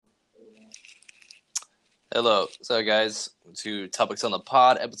Hello. So, guys, to Topics on the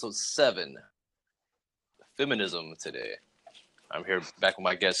Pod, episode 7, feminism today. I'm here back with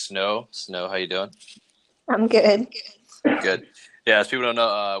my guest, Snow. Snow, how you doing? I'm good. Good. Yeah, as people don't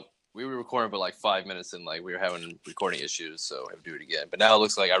know, we were recording for like 5 minutes and we were having recording issues, so I have to do it again. But now it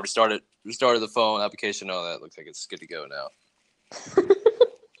looks like I restarted the phone application and all that. Looks like it's good to go now.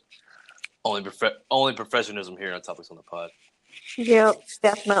 Only professionalism here on Topics on the Pod. Yep,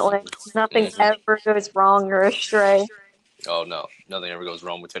 definitely. Nothing ever goes wrong or astray. Oh, no. Nothing ever goes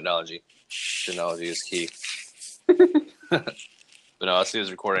wrong with technology. Technology is key. But no, I see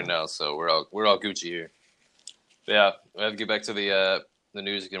it's recording now, so we're all Gucci here. But yeah, we have to get back to the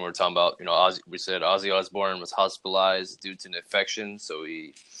news again. We're talking about we said Ozzy Osbourne was hospitalized due to an infection, so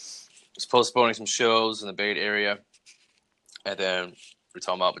he was postponing some shows in the Bay Area, and then we're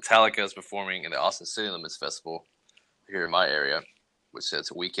talking about Metallica is performing in the Austin City Limits Festival here in my area, which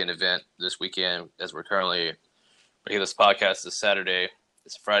is a weekend event this weekend. As we're currently making this podcast this Saturday,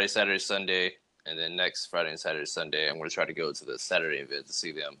 it's Friday, Saturday, Sunday. And then next Friday and Saturday, Sunday, I'm going to try to go to the Saturday event to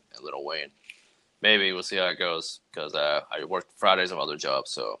see them and Lil Wayne. Maybe we'll see how it goes because I work Fridays on my other job,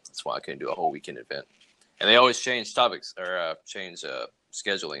 so that's why I couldn't do a whole weekend event. And they always change topics or change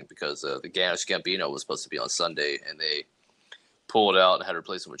scheduling because the Ganesh Gambino was supposed to be on Sunday, and they pulled out and had to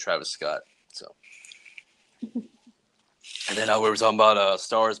replace him with Travis Scott. So, and then we were talking about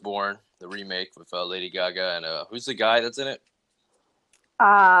Star is Born, the remake with Lady Gaga, and who's the guy that's in it?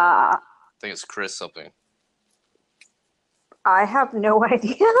 Uh, I think it's Chris something. I have no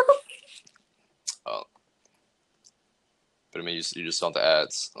idea. Oh. But I mean, you just saw the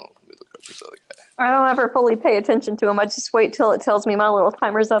ads. Oh, let me look up this other guy. I don't ever fully pay attention to them. I just wait till it tells me my little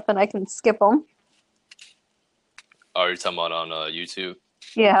timer's up and I can skip them. Oh, you're talking about on YouTube?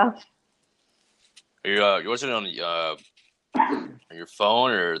 Yeah. Are you watching it on your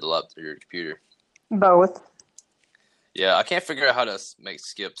phone or the laptop or your computer? Both. Yeah, I can't figure out how to make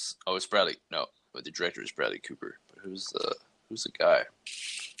skips. Oh, it's Bradley. No, but the director is Bradley Cooper. But who's the guy?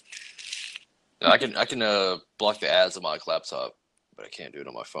 No, I can block the ads on my laptop, but I can't do it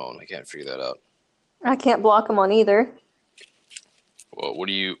on my phone. I can't figure that out. I can't block them on either. Well,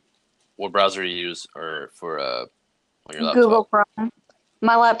 what browser do you use or for on your laptop? Google Chrome.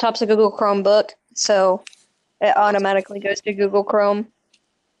 My laptop's a Google Chromebook, so it automatically goes to Google Chrome.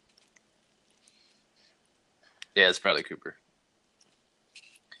 Yeah, it's Bradley Cooper.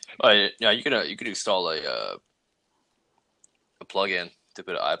 Oh yeah, you could install a plugin to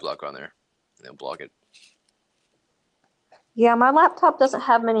put an iBlock on there and then block it. Yeah, my laptop doesn't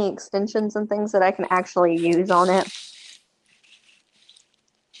have many extensions and things that I can actually use on it.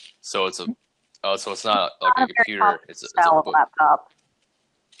 So it's not like Not a a very computer. It's a style of book. laptop.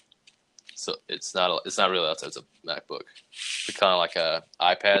 So it's not really a laptop. It's a MacBook. It's kind of like a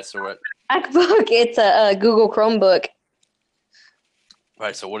iPad or what? MacBook, it's a Google Chromebook.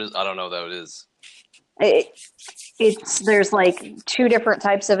 Right. So what is? I don't know what that is. There's like two different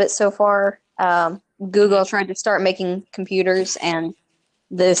types of it so far. Google tried to start making computers, and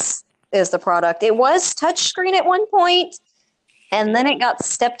this is the product. It was touchscreen at one point, and then it got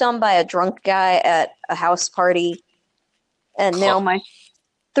stepped on by a drunk guy at a house party, and now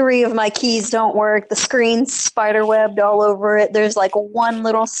three of my keys don't work. The screen's spiderwebbed all over it. There's like one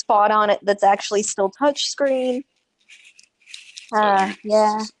little spot on it that's actually still touchscreen.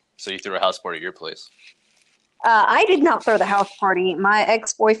 Yeah. So you threw a house party at your place? I did not throw the house party. My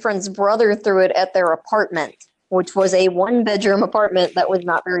ex-boyfriend's brother threw it at their apartment, which was a one-bedroom apartment that was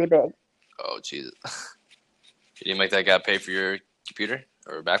not very big. Oh, Jesus. Did you make that guy pay for your computer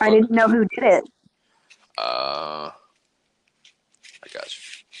or MacBook? I didn't know who did it. I got you.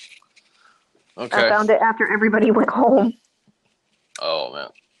 Okay. I found it after everybody went home. Oh, man.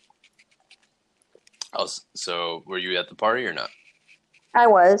 So were you at the party or not? I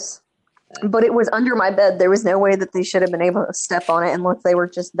was. But it was under my bed. There was no way that they should have been able to step on it unless they were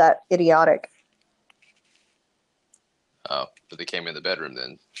just that idiotic. Oh, but they came in the bedroom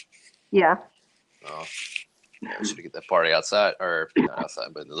then. Yeah. Oh, yeah, we should get that party outside, or not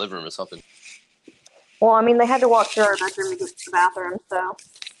outside, but in the living room or something. Well, I mean, they had to walk through our bedroom to get to the bathroom, so.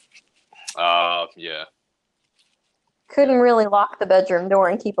 Yeah. Couldn't really lock the bedroom door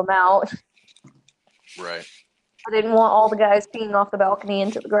and keep them out. Right. I didn't want all the guys peeing off the balcony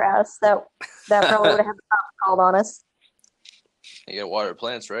into the grass. That probably would have had the cops called on us. You gotta water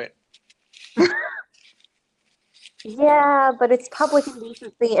plants, right? Yeah, but it's public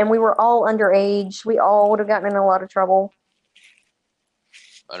indecency, and we were all underage. We all would have gotten in a lot of trouble.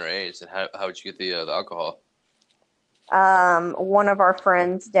 Underage, and how would you get the alcohol? One of our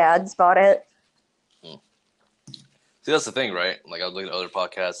friends' dads bought it. See, that's the thing, right? Like I was looking at other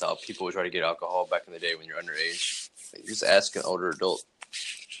podcasts, how people would try to get alcohol back in the day when you're underage. Like, just ask an older adult.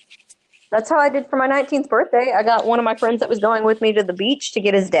 That's how I did for my 19th birthday. I got one of my friends that was going with me to the beach to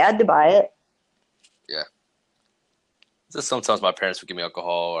get his dad to buy it. Yeah. Just sometimes my parents would give me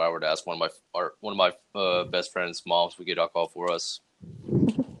alcohol, or I would ask one of my best friends' moms would get alcohol for us.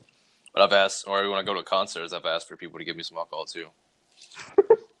 But I've asked, or when I go to concerts, I've asked for people to give me some alcohol too.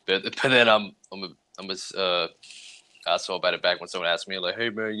 but then I'm a asshole about it back when someone asks me like, "Hey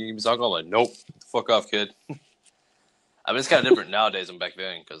man, you give me some alcohol?" I'm like, "Nope, fuck off, kid." I mean, it's kind of different nowadays than back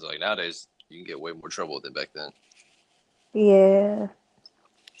then, because like nowadays you can get way more trouble than back then. Yeah.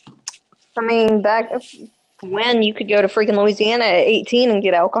 I mean, back when you could go to freaking Louisiana at 18 and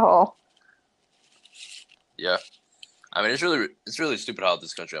get alcohol. Yeah, I mean, it's really stupid how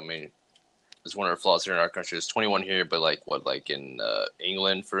this country. I mean, it's one of our flaws here in our country. It's 21 here, but like in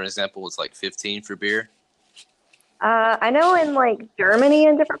England, for example, it's like 15 for beer. I know in like Germany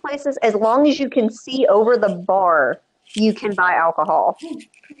and different places, as long as you can see over the bar, you can buy alcohol.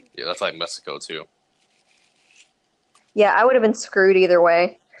 Yeah, that's like Mexico too. Yeah, I would have been screwed either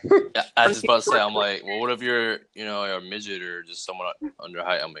way. Yeah, I was just about to say, I'm like, well, what if you're, a midget or just someone under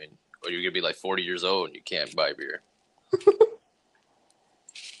height? I mean, or you're gonna be like 40 years old and you can't buy beer.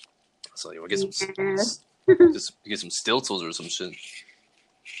 So we'll get get some Stiltels or some shit.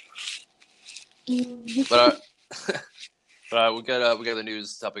 But we got the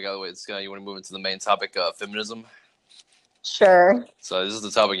news topic out of the way. You want to move into the main topic, feminism? Sure. So this is the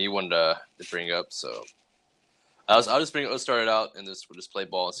topic you wanted to bring up. So let's start it out and we'll just play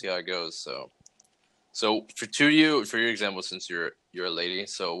ball and see how it goes. So for your example, since you're a lady,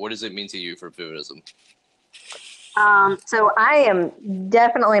 so what does it mean to you for feminism? So I am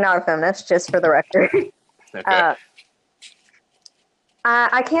definitely not a feminist, just for the record. Okay.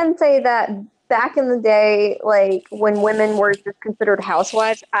 I can say that back in the day, like when women were just considered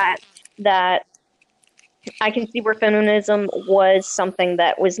housewives, that I can see where feminism was something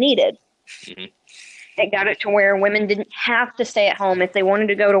that was needed. Mm-hmm. It got it to where women didn't have to stay at home. If they wanted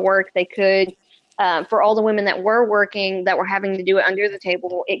to go to work, they could. For all the women that were working, that were having to do it under the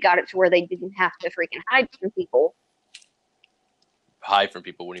table, it got it to where they didn't have to freaking hide from people. Hide from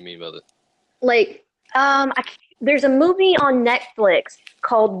people? What do you mean by that? Like, there's a movie on Netflix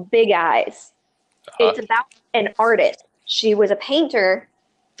called Big Eyes. It's about an artist. She was a painter,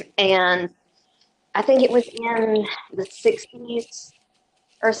 and I think it was in the 60s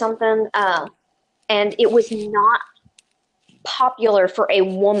or something. And it was not popular for a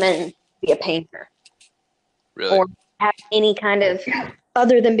woman to be a painter. Really? Or have any kind of,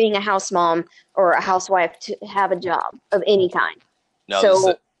 other than being a house mom or a housewife, to have a job of any kind. Now,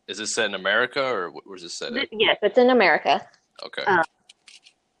 so, is this set in America, or where's this set in? Yes, it's in America. Okay.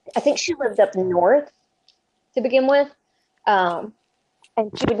 I think she lived up north to begin with. And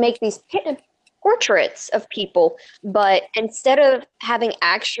she would make these portraits of people, but instead of having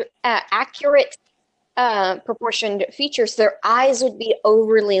accurate proportioned features, their eyes would be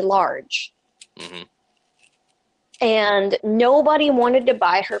overly large. Mm-hmm. And nobody wanted to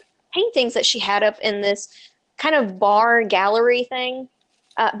buy her paintings that she had up in this kind of bar gallery thing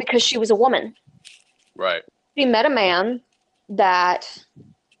because she was a woman. Right. She met a man that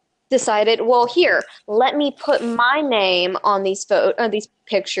decided, well, here, let me put my name on these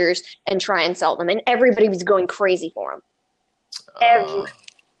pictures and try and sell them. And everybody was going crazy for them.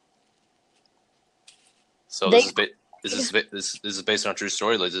 So this is based on a true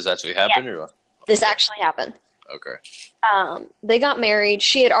story? Like, does this actually happen? Yeah, or what? This actually happened. Okay. They got married.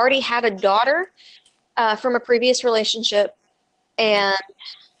 She had already had a daughter from a previous relationship, and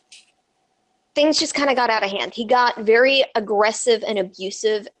things just kind of got out of hand. He got very aggressive and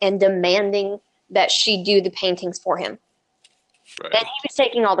abusive and demanding that she do the paintings for him. Right. And he was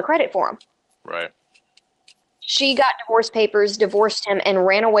taking all the credit for them. Right. She got divorce papers, divorced him, and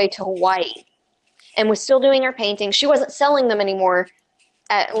ran away to Hawaii and was still doing her paintings. She wasn't selling them anymore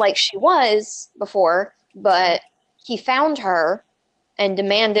like she was before, but he found her and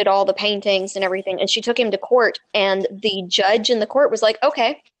demanded all the paintings and everything, and she took him to court, and the judge in the court was like,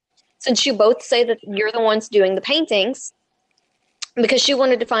 okay, since you both say that you're the ones doing the paintings, because she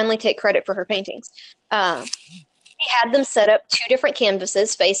wanted to finally take credit for her paintings. He had them set up 2 different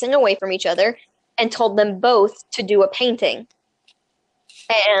canvases facing away from each other and told them both to do a painting.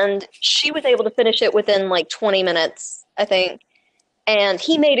 And she was able to finish it within like 20 minutes, I think. And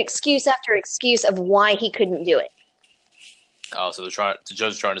he made excuse after excuse of why he couldn't do it. Oh, so the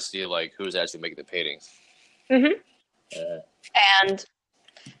judge trying to see like who's actually making the paintings. Mm-hmm. And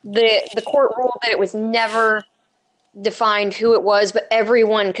the court ruled that it was never defined who it was, but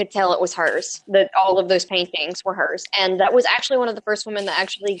everyone could tell it was hers, that all of those paintings were hers. And that was actually one of the first women that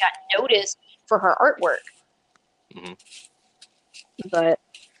actually got noticed for her artwork. Mhm. But,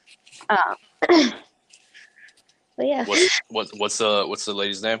 but yeah. What's the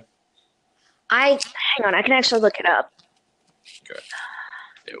lady's name? Hang on, I can actually look it up. Okay.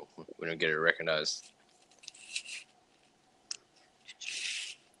 Yeah, we don't get it recognized.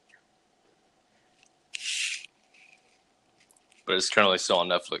 But it's currently still on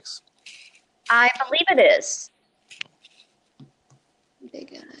Netflix. I believe it is.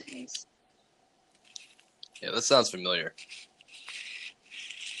 Big eyes. Yeah, that sounds familiar.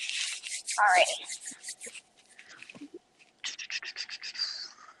 Alrighty.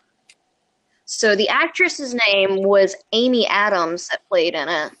 So the actress's name was Amy Adams that played in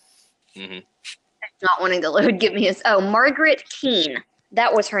it. Mm-hmm. Not wanting to load, give me his. Oh, Margaret Keane.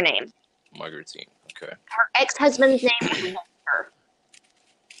 That was her name. Margaret Keane. Okay. Her ex-husband's name was Walter.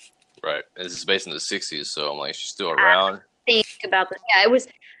 Right. This is based in the 60s, so I'm like, she's still around. Think about this. Yeah, it was.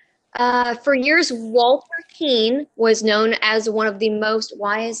 For years, Walter Keane was known as one of the most.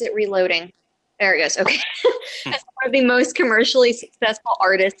 Why is it reloading? There it goes. Okay. As one of the most commercially successful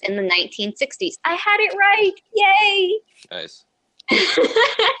artists in the 1960s. I had it right. Yay! Nice.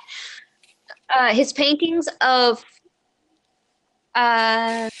 His paintings of.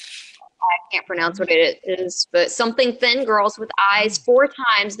 I can't pronounce what it is, but something thin girls with eyes 4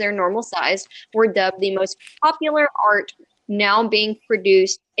 times their normal size were dubbed the most popular art now being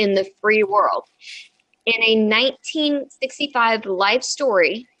produced in the free world. In a 1965 life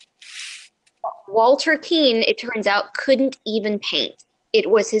story, Walter Keane, it turns out, couldn't even paint. It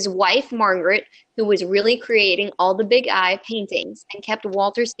was his wife, Margaret, who was really creating all the big eye paintings and kept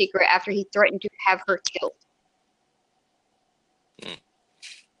Walter's secret after he threatened to have her killed.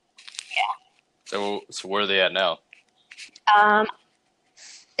 So where are they at now?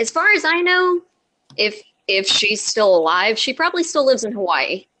 As far as I know, if she's still alive, she probably still lives in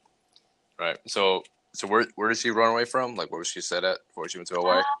Hawaii. Right. So where did she run away from? Like, where was she set at before she went to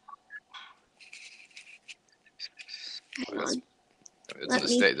Hawaii? Hang on. It's in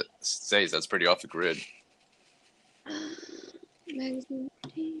the States. That's pretty off the grid.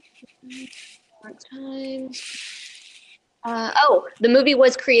 The movie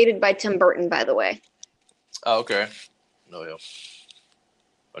was created by Tim Burton, by the way. Oh, okay. No, yeah.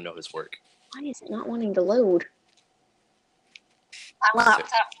 I know his work. Why is it not wanting to load? My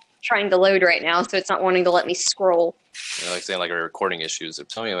laptop's trying to load right now, so it's not wanting to let me scroll. You know, like saying like our recording issues. I'm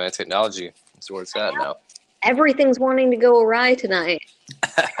telling you, man, technology. That's where it's at now. Everything's wanting to go awry tonight.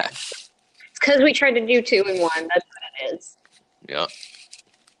 It's because we tried to do 2 in 1. That's what it is. Yeah.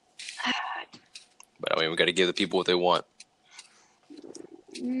 But I mean, we got to give the people what they want.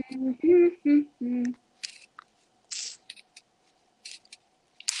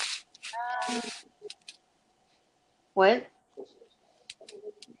 What?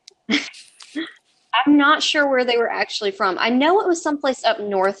 I'm not sure where they were actually from. I know it was someplace up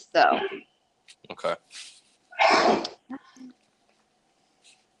north, though. Okay.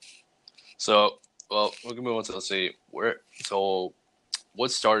 So, well, we can move on to, let's see, so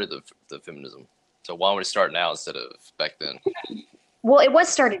what started the feminism? So why would it start now instead of back then? Well, it was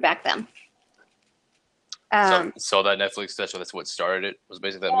started back then. So that Netflix special, that's what started it, was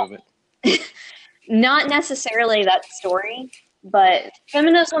basically that movement? Not necessarily that story, but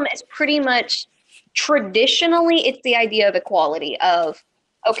feminism is pretty much, traditionally, it's the idea of equality of,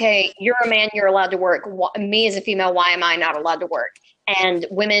 okay, you're a man, you're allowed to work. Me as a female, why am I not allowed to work? And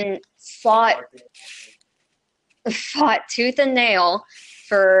women fought tooth and nail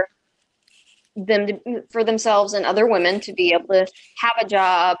for themselves and other women to be able to have a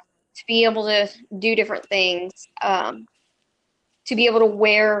job, to be able to do different things, to be able to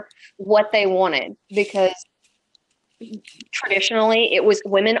wear what they wanted, because traditionally it was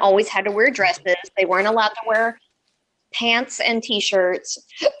women always had to wear dresses. They weren't allowed to wear pants and t-shirts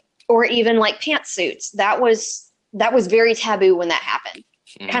or even like pantsuits. That was very taboo when that happened.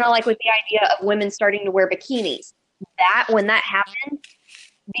 Mm-hmm. Kind of like with the idea of women starting to wear bikinis. When that happened,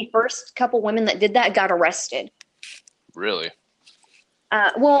 the first couple women that did that got arrested. Really?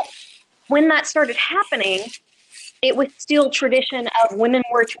 Well, when that started happening, it was still tradition of women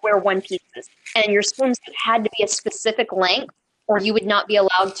were to wear one pieces, and your swimsuit had to be a specific length, or you would not be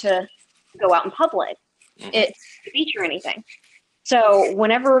allowed to go out in public. It to beach or anything. So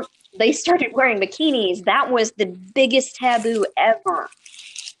whenever they started wearing bikinis, that was the biggest taboo ever.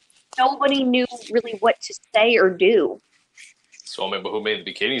 Nobody knew really what to say or do. So, I mean, but who made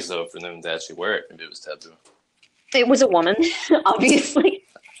the bikinis, though, for them to actually wear it if it was taboo? It was a woman, obviously,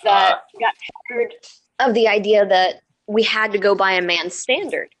 that got tired of the idea that we had to go by a man's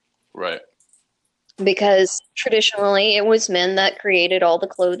standard. Right. Because traditionally it was men that created all the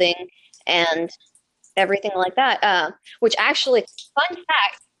clothing and everything like that. Which actually, fun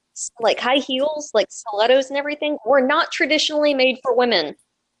fact, like high heels, like stilettos and everything, were not traditionally made for women.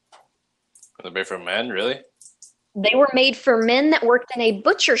 They're made for men, really? They were made for men that worked in a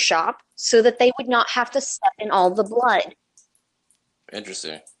butcher shop so that they would not have to step in all the blood.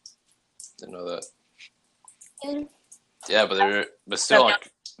 Interesting. Didn't know that. And Yeah, but still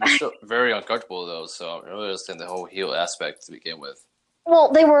very uncomfortable though. So I don't really understand the whole heel aspect to begin with.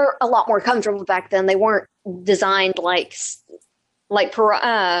 well, they were a lot more comfortable back then. They weren't designed like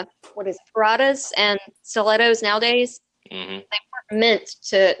Paradas and stilettos nowadays. Mm-hmm. They weren't meant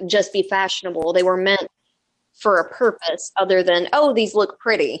to just be fashionable. They were meant for a purpose other than, oh, these look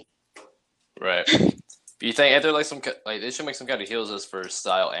pretty. Right. Do you think they're like they should make some kind of heels just for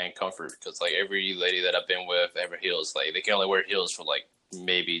style and comfort? Because like every lady that I've been with, ever heels, like they can only wear heels for like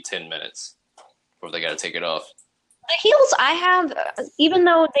maybe 10 minutes before they got to take it off. The heels I have, even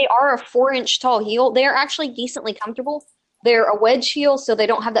though they are a 4-inch tall heel, they are actually decently comfortable. They're a wedge heel, so they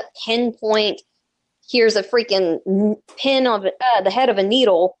don't have that pinpoint, here's a freaking pin of the head of a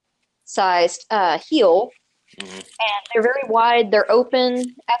needle sized heel. Mm-hmm. And they're very wide. They're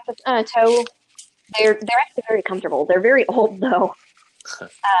open at the toe. They're actually very comfortable. They're very old though.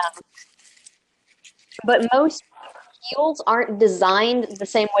 But most heels aren't designed the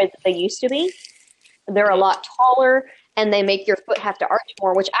same way that they used to be. They're a lot taller, and they make your foot have to arch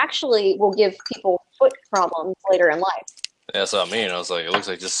more, which actually will give people foot problems later in life. Yeah, that's what I mean. I was like, it looks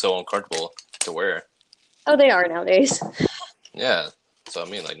like just so uncomfortable to wear. Oh, they are nowadays. Yeah. So I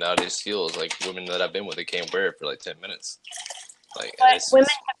mean, like nowadays heels, like women that I've been with, they can't wear it for like 10 minutes. Like But women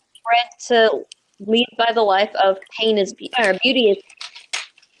have bred to lead by the life of beauty is.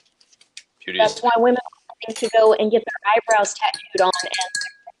 That's why women are wanting to go and get their eyebrows tattooed on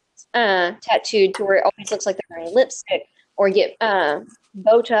and tattooed to where it always looks like they're wearing lipstick, or get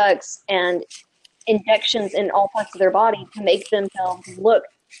Botox and injections in all parts of their body to make themselves look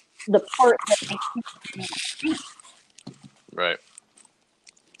the part that they think. Right.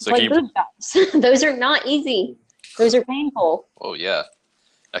 So Like boob jobs. Those are not easy. Those are painful. Oh yeah.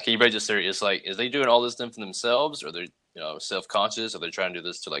 Can you break this theory? It's like, is they doing all this thing for themselves, or they're self-conscious, or they're trying to do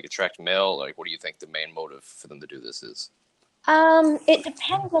this to like attract male? Like, what do you think the main motive for them to do this is? It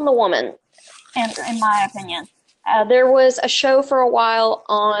depends on the woman, in my opinion. There was a show for a while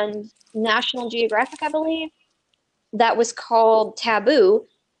on National Geographic, I believe, that was called Taboo,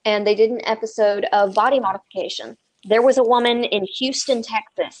 and they did an episode of body modification. There was a woman in Houston,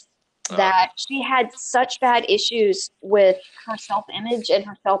 Texas, that she had such bad issues with her self-image and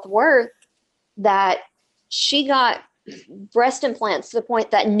her self-worth that she got breast implants to the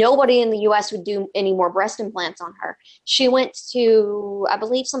point that nobody in the U.S. would do any more breast implants on her. She went to, I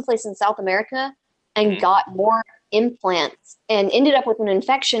believe, someplace in South America and got more implants and ended up with an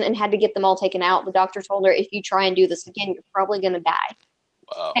infection and had to get them all taken out. The doctor told her, if you try and do this again, you're probably going to die.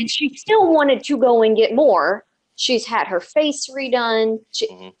 Wow. And she still wanted to go and get more. She's had her face redone.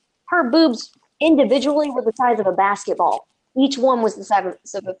 Her boobs individually were the size of a basketball. Each one was the size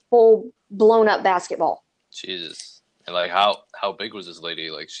of a full blown up basketball. Jesus. And like, how big was this lady?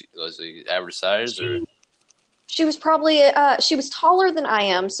 Like, was she average size, or? She was probably she was taller than I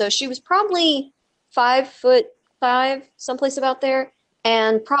am, so she was probably 5'5", someplace about there,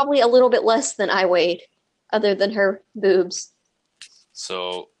 and probably a little bit less than I weighed, other than her boobs.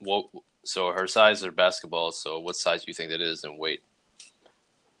 So what? So her size are basketball. So what size do you think that is in weight?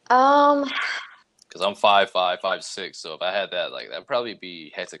 Because I'm 5'5", 5'6", so if I had that, like that'd probably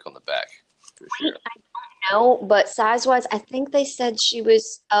be hectic on the back for sure. I don't know, but size-wise, I think they said she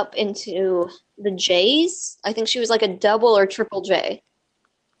was up into the J's. I think she was like a double or triple J.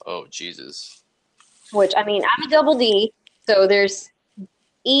 Oh Jesus! Which, I mean, I'm a double D, so there's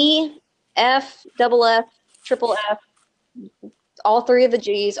E, F, double F, triple F, all three of the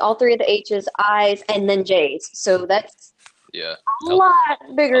G's, all three of the H's, I's, and then J's. So that's a lot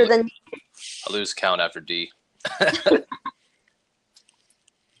bigger than. I lose count after D.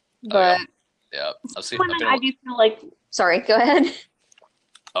 But yeah, I do feel like. Sorry, go ahead.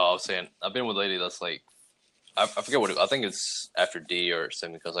 Oh, I was saying I've been with a lady that's like, I forget what I think it's after D or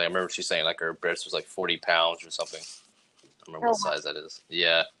something, because like, I remember she saying like her breast was like 40 pounds or something. I don't remember what size that is.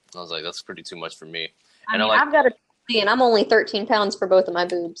 Yeah, I was like, that's pretty too much for me. And I've got a D, and I'm only 13 pounds for both of my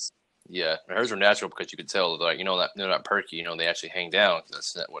boobs. Yeah, and hers were natural because you could tell, like, they're not perky. They actually hang down.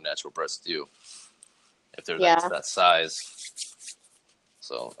 That's not what natural breasts do. If they're that size.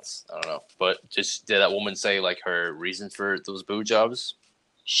 So I don't know. But just did that woman say like her reason for those boob jobs?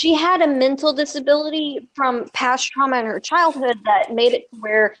 she had a mental disability from past trauma in her childhood that made it to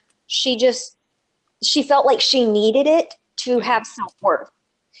where she felt like she needed it to have self-worth.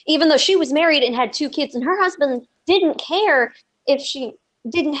 Even though she was married and had 2 kids, and her husband didn't care if she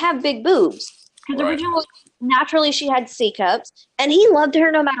didn't have big boobs. Because Right. originally, naturally, she had C cups, and he loved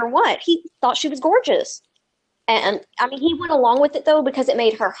her no matter what. He thought she was gorgeous. And I mean, he went along with it though because it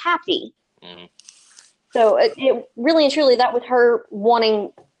made her happy. Hmm. So it really and truly, that was her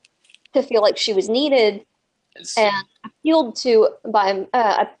wanting to feel like she was needed and appealed to by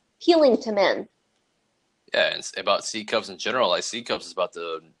appealing to men. Yeah, and it's about C cups in general. Like C cups is about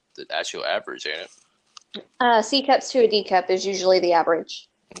the actual average, ain't it? C cups to a D cup is usually the average.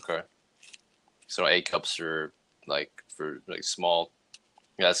 Okay. So A cups are like for like small.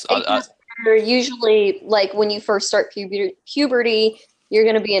 Yes. A cups are usually like when you first start puberty, you're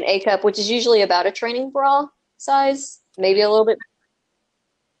going to be an A cup, which is usually about a training bra size, maybe a little bit.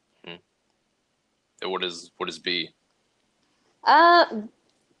 What is B?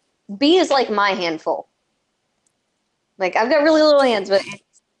 B is like my handful. Like I've got really little hands, but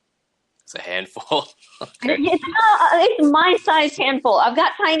It's a handful. Okay. it's my size handful. I've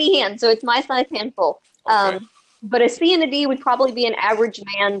got tiny hands, so it's my size handful. Okay. But a C and a D would probably be an average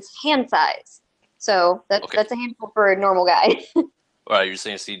man's hand size. So that's a handful for a normal guy. All right, you're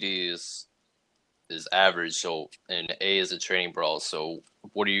saying CD is average, so and A is a training bra. So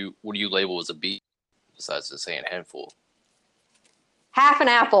what do you label as a B besides just saying handful? Half an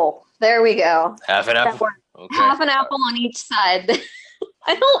apple. There we go. Half an apple. Okay. Half an apple on each side.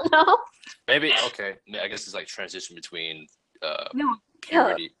 I don't know. Maybe okay. I guess it's like transition between No.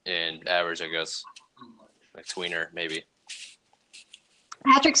 puberty and average. I guess like tweener maybe.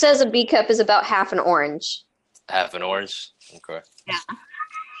 Patrick says a B cup is about half an orange. Half an orange. Okay. Yeah.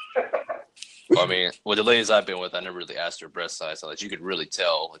 Well, I mean, with the ladies I've been with, I never really asked her breast size. So like you could really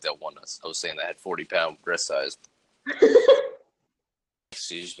tell, like that one I was saying that had 40-pound breast size.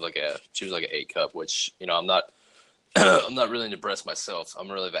 She was like an A cup, which I'm not. I'm not really into breast myself. I'm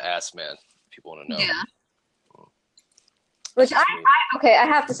really the ass man. People want to know. Yeah. Which I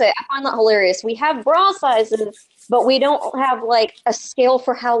have to say, I find that hilarious. We have bra sizes, but we don't have like a scale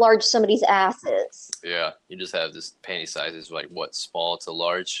for how large somebody's ass is. Yeah, you just have this panty sizes like what, small to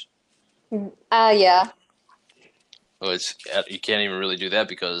large. Yeah. Which you can't even really do that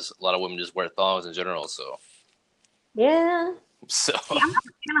because a lot of women just wear thongs in general. So. Yeah. So. See, I'm not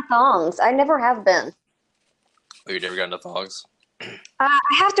a fan of thongs. I never have been. Oh, you never got into thongs? I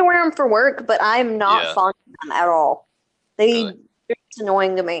have to wear them for work, but I'm not fond of them at all. They're just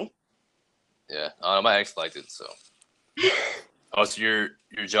annoying to me. Yeah, my ex liked it, so. Oh, so your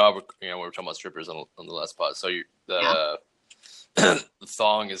job, we were talking about strippers on the last pod. So the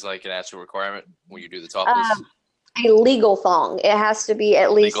thong is like an actual requirement when you do the topless? A legal thong. It has to be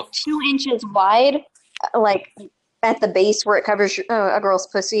at least 2 inches wide, like at the base where it covers a girl's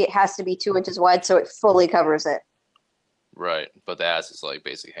pussy. It has to be 2 inches wide so it fully covers it. Right, but the ass is like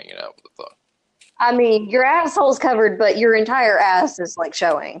basically hanging out with the thong. I mean, your asshole's covered, but your entire ass is like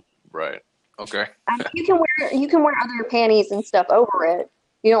showing. Right. Okay. You can wear other panties and stuff over it.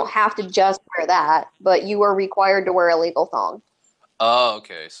 You don't have to just wear that, but you are required to wear a legal thong. Oh,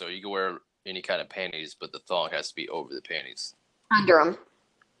 okay. So you can wear any kind of panties, but the thong has to be over the panties. Under them.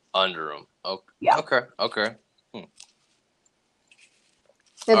 Under them. Okay. Yeah. Okay. It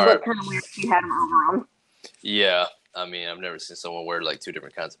looked kind of weird if you had them over them. Yeah. I mean, I've never seen someone wear like 2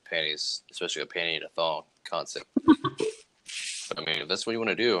 different kinds of panties, especially a panty and a thong concept. But, I mean, if that's what you want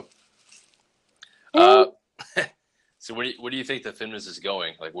to do. So where do you think the feminism is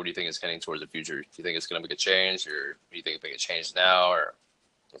going? Like, what do you think is heading towards the future? Do you think it's going to make a change, or do you think it make a change now, or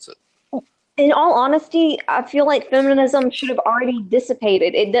what's it? In all honesty, I feel like feminism should have already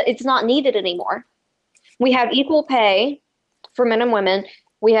dissipated. It's not needed anymore. We have equal pay for men and women.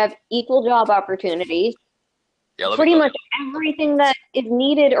 We have equal job opportunities. Yeah, pretty much everything that is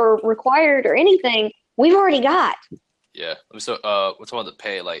needed or required or anything, we've already got. Yeah. So, what's about the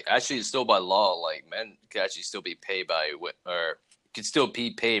pay? Like, actually, still by law, like men can actually still be paid can still be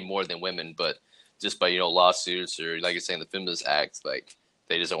paid more than women, but just by lawsuits or like you're saying the Feminist Act, like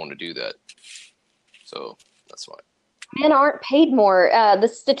they just don't want to do that. So that's why men aren't paid more. The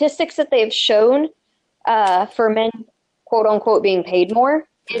statistics that they've shown for men, quote unquote, being paid more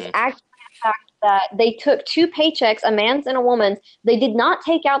is actually the fact that they took 2 paychecks, a man's and a woman's. They did not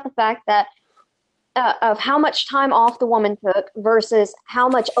take out the fact that of how much time off the woman took versus how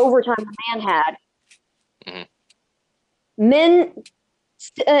much overtime the man had. Mm-hmm. Men,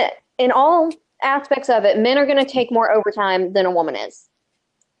 in all aspects of it, men are going to take more overtime than a woman is.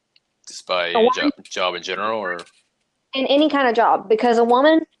 just by job in general, or in any kind of job, because a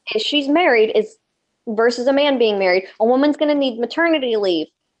woman, if she's married, is versus a man being married. A woman's going to need maternity leave.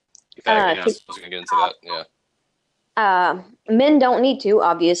 Exactly. Yeah, I To, was going to get into that. Yeah. men don't need to.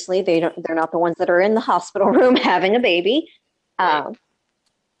 Obviously, they don't. They're not the ones that are in the hospital room having a baby. Right.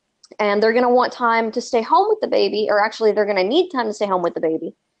 And they're going to want time to stay home with the baby, or actually, they're going to need time to stay home with the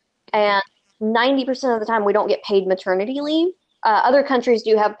baby. And 90% of the time, we don't get paid maternity leave. Other countries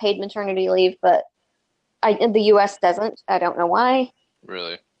do have paid maternity leave, but the U.S. doesn't. I don't know why.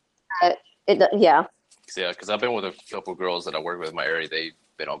 Really? Yeah. Yeah, because I've been with a couple girls that I work with in my area. They've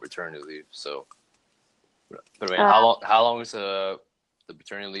been on maternity leave. So, but I mean, how long is the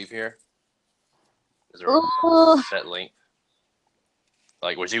maternity leave here? Is there a set length?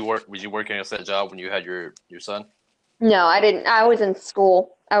 Like, was you working a set job when you had your son? No, I didn't. I was in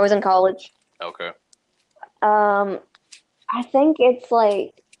school. I was in college. Okay. I think it's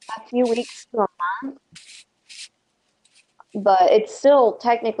like a few weeks to a month, but it's still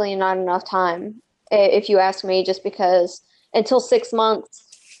technically not enough time, if you ask me, just because until 6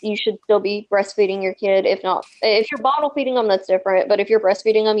 months, you should still be breastfeeding your kid. If not, if you're bottle feeding them, that's different. But if you're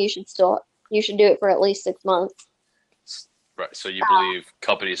breastfeeding them, you should do it for at least 6 months. Right. So you believe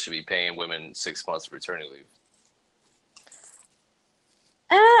companies should be paying women 6 months of maternity leave?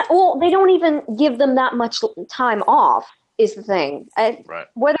 Well, they don't even give them that much time off, is the thing. Right.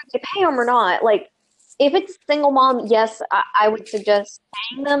 Whether they pay them or not, like, if it's a single mom, yes, I would suggest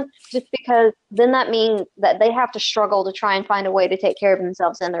paying them, just because then that means that they have to struggle to try and find a way to take care of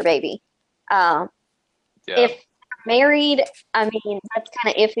themselves and their baby. Yeah. If married, I mean, that's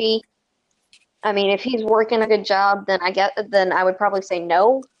kind of iffy. I mean, if he's working a good job, then I would probably say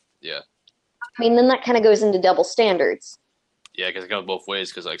no. Yeah. I mean, then that kind of goes into double standards. Yeah, because it goes both ways.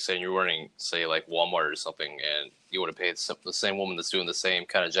 Because like saying you're running, say, like Walmart or something, and you want to pay the same woman that's doing the same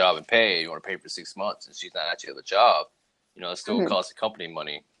kind of job and pay, you want to pay for 6 months, and she's not actually at the job. You know, it still costs the company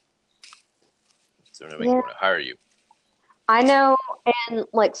money. So they're going to hire you. I know in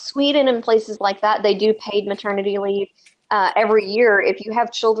like Sweden and places like that, they do paid maternity leave every year. If you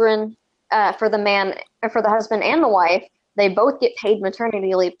have children, for the husband and the wife, they both get paid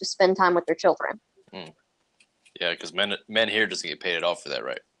maternity leave to spend time with their children. Mm. Yeah, because men here doesn't get paid at all for that,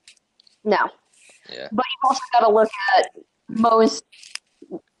 right? No. Yeah. But you've also got to look at most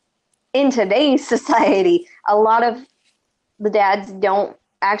in today's society. A lot of the dads don't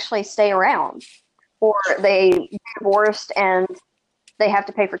actually stay around, or they get divorced and they have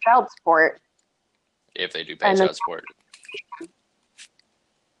to pay for child support. If they do pay child support.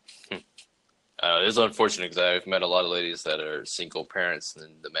 It's unfortunate because I've met a lot of ladies that are single parents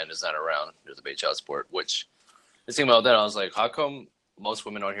and the man is not around. There's a pay child support, which the thing about that, I was like, how come most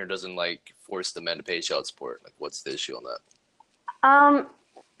women on here doesn't like force the men to pay child support? Like, what's the issue on that?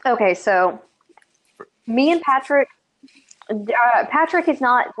 Okay, so me and Patrick is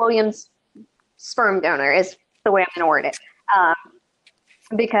not William's sperm donor, is the way I'm going to word it.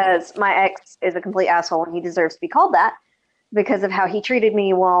 Because my ex is a complete asshole and he deserves to be called that because of how he treated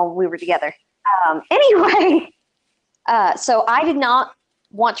me while we were together. Anyway, so I did not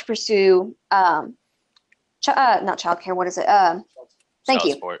want to pursue, not childcare, what is it? Thank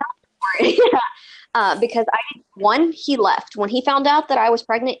you. Support. Because he left. When he found out that I was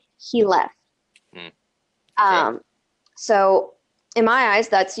pregnant, he left. Okay. So in my eyes,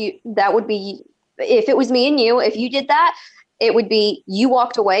 that would be, if it was me and you, if you did that, it would be, you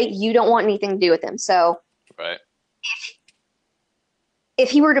walked away, you don't want anything to do with him. So right. If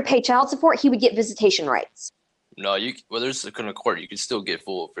he were to pay child support, he would get visitation rights. No, there's a court. You could still get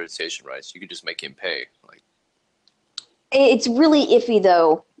full visitation rights. You could just make him pay. Like, it's really iffy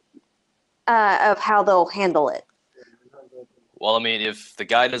though, of how they'll handle it. Well, I mean, if the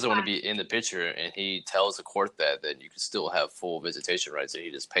guy doesn't want to be in the picture and he tells the court that, then you can still have full visitation rights and he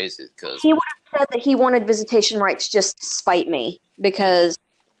just pays it. Because he would have said that he wanted visitation rights just to spite me, because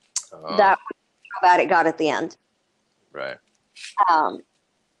that was how bad it got at the end. Right.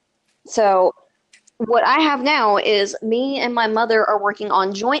 So what I have now is me and my mother are working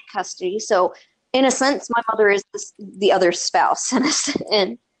on joint custody. So in a sense, my mother is the other spouse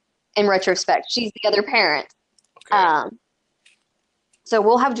in retrospect. She's the other parent. Okay. So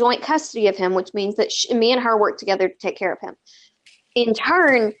we'll have joint custody of him, which means that me and her work together to take care of him. In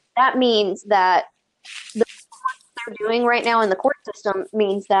turn, that means that the work they're doing right now in the court system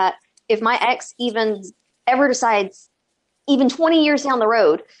means that if my ex even ever decides, even 20 years down the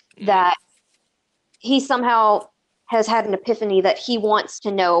road, that he somehow has had an epiphany that he wants to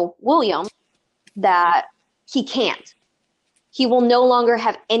know William, that he can't. He will no longer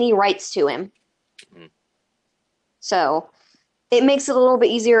have any rights to him. Mm-hmm. So it makes it a little bit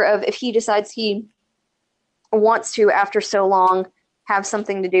easier of if he decides he wants to, after so long, have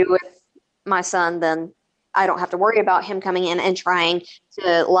something to do with my son, then I don't have to worry about him coming in and trying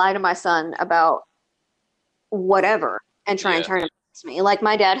to lie to my son about whatever and try and Yeah, turn him against me, like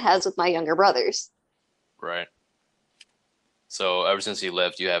my dad has with my younger brothers. right. So ever since he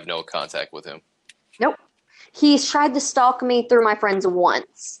left, you have no contact with him. Nope. He's tried to stalk me through my friends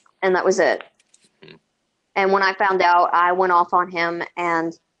once, and that was it. Hmm. And when I found out, I went off on him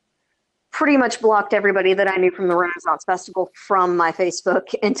and pretty much blocked everybody that I knew from the Renaissance Festival from my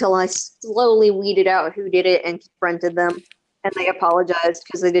Facebook until I slowly weeded out who did it and confronted them. And they apologized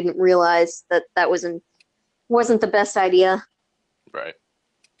because they didn't realize that that wasn't the best idea. Right.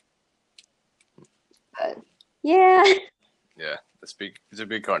 But yeah. Yeah, that's big. It's a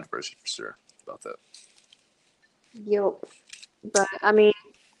big controversy for sure about that. Yep. But I mean,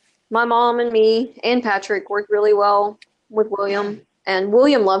 my mom and me and Patrick work really well with William, and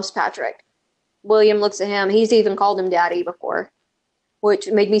William loves Patrick. William looks at him. He's even called him daddy before, which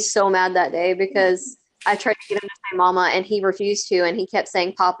made me so mad that day because I tried to get him to say mama and he refused to, and he kept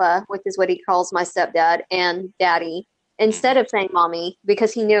saying papa, which is what he calls my stepdad, and daddy, instead of saying mommy,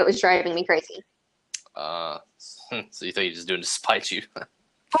 because he knew it was driving me crazy. So you think he's just doing it to spite you?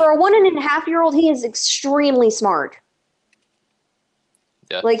 For a 1.5-year-old, he is extremely smart.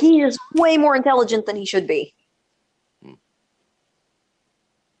 Yeah. Like, he is way more intelligent than he should be. I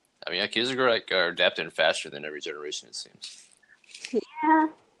mean, yeah, kids are adapting faster than every generation, it seems. Yeah.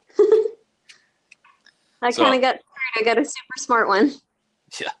 I So- kind of got scared. I got a super smart one.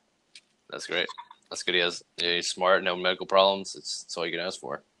 Yeah, that's great. That's good. He's smart, no medical problems. That's all you can ask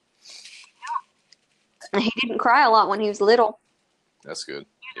for. And he didn't cry a lot when he was little. That's good.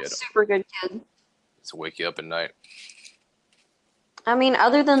 Yeah, Super good kid. to wake you up at night. I mean,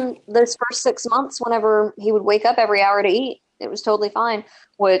 other than those first 6 months, whenever he would wake up every hour to eat, it was totally fine.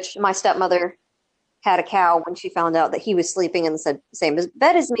 Which my stepmother had a cow when she found out that he was sleeping in the same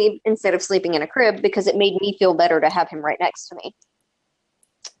bed as me instead of sleeping in a crib because it made me feel better to have him right next to me.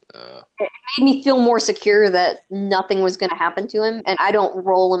 It made me feel more secure that nothing was going to happen to him, and I don't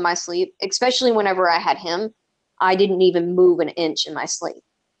roll in my sleep, especially whenever I had him. I didn't even move an inch in my sleep.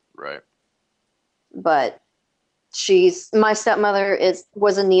 Right. But my stepmother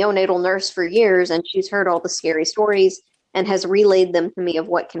was a neonatal nurse for years, and she's heard all the scary stories and has relayed them to me of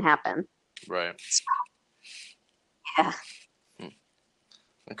what can happen. Right. Yeah.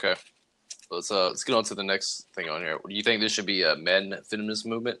 Okay. Let's get on to the next thing on here. Do you think there should be a men feminist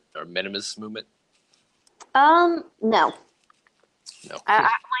movement or meninist movement? No. No. Like,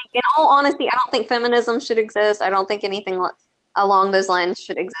 in all honesty, I don't think feminism should exist. I don't think anything along those lines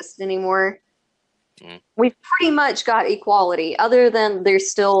should exist anymore. Mm. We've pretty much got equality, other than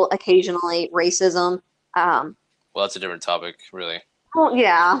there's still occasionally racism. Well, that's a different topic, really. Well,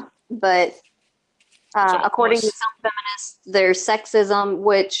 yeah, but according to plus- some feminists, there's sexism,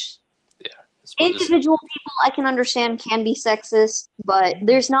 which individual people I can understand can be sexist, but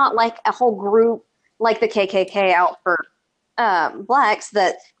there's not like a whole group like the KKK out for blacks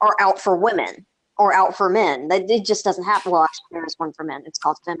that are out for women or out for men. That it just doesn't happen. Well, actually, there is one for men. It's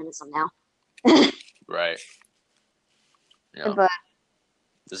called feminism now. Right. Yeah. But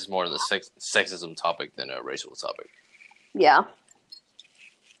This is more of the sexism topic than a racial topic. yeah,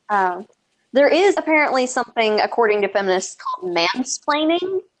 there is apparently something, according to feminists, called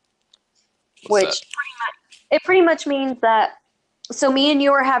mansplaining. What's It pretty much means that, so me and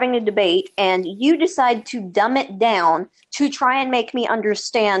you are having a debate and you decide to dumb it down to try and make me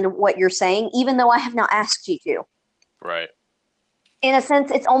understand what you're saying, even though I have not asked you to. Right. In a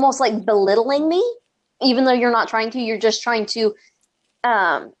sense, it's almost like belittling me, even though you're not trying to. You're just trying to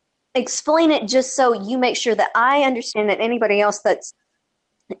explain it just so you make sure that I understand that anybody else that's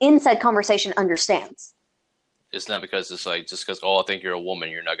in said conversation understands. It's not because it's like just because I think you're a woman,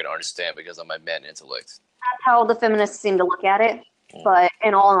 you're not going to understand because I'm a man intellect. That's how the feminists seem to look at it. But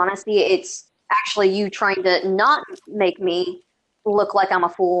in all honesty, it's actually you trying to not make me look like I'm a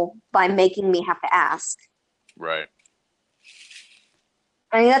fool by making me have to ask. Right.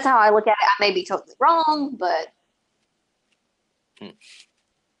 I mean, that's how I look at it. I may be totally wrong, but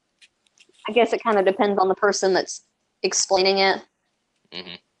I guess it kind of depends on the person that's explaining it.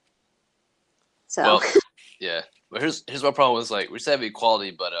 Mm-hmm. So, Well, yeah. But here's my problem is like we just have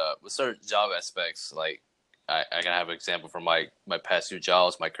equality, but with certain job aspects, like I can have an example from my past two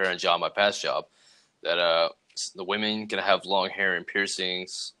jobs, my current job, my past job, that the women can have long hair and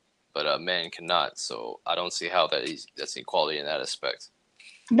piercings, but men cannot. So I don't see how that's equality in that aspect.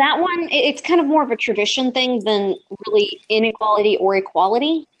 that one, it's kind of more of a tradition thing than really inequality or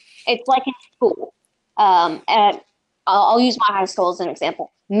equality. It's like in school. I'll use my high school as an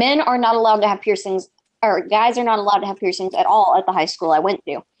example. Men are not allowed to have piercings or guys are not allowed to have piercings at all at the high school I went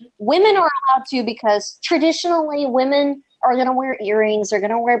to. Women are allowed to because traditionally women are going to wear earrings, they're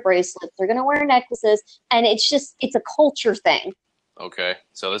going to wear bracelets, they're going to wear necklaces, and it's a culture thing. Okay,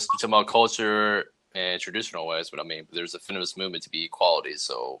 so let's talk about culture and traditional ways, but I mean, there's a feminist movement to be equality,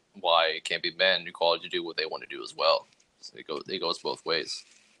 so why it can't be men equality to do what they want to do as well? So it goes both ways.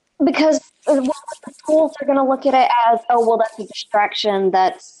 Because the schools are going to look at it as, oh, well, that's a distraction.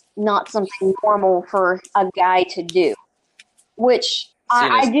 That's not something normal for a guy to do. Which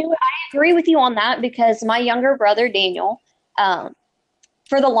I agree with you on that because my younger brother, Daniel,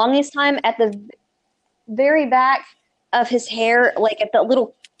 for the longest time at the very back of his hair, like at the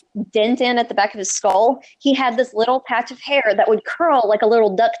little dent in at the back of his skull, he had this little patch of hair that would curl like a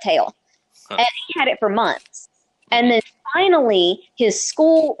little ducktail. And he had it for months. And then finally, his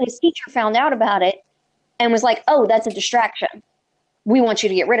teacher found out about it and was like, oh, that's a distraction. We want you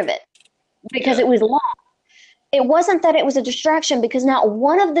to get rid of it because it was long. It wasn't that it was a distraction because not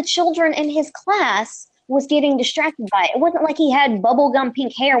one of the children in his class was getting distracted by it. It wasn't like he had bubblegum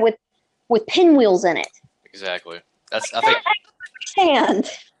pink hair with pinwheels in it. Exactly. I understand.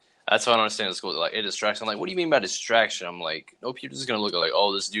 That's what I don't understand in school. Like, a distraction. I'm like, what do you mean by distraction? I'm like, nope, you're just going to look at like,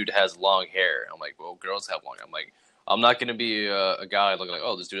 oh, this dude has long hair. I'm like, well, girls have long hair. I'm like, I'm not going to be a guy looking like,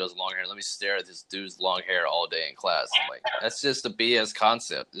 oh, this dude has long hair. Let me stare at this dude's long hair all day in class. I'm like, that's just a BS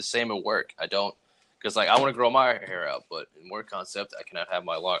concept. The same at work. I don't, because like, I want to grow my hair out, but in work concept, I cannot have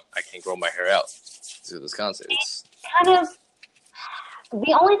I can't grow my hair out. So this concept. It's kind of,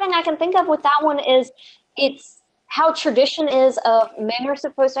 the only thing I can think of with that one is it's how tradition is of men are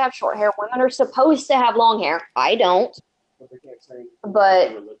supposed to have short hair, women are supposed to have long hair. I don't.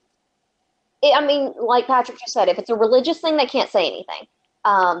 But, I mean, like Patrick just said, if it's a religious thing, they can't say anything.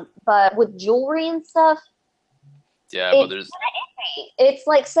 But with jewelry and stuff, yeah, but there's... It's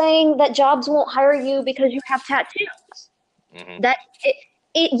like saying that jobs won't hire you because you have tattoos. Mm-hmm.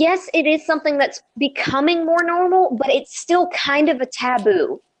 Yes, it is something that's becoming more normal, but it's still kind of a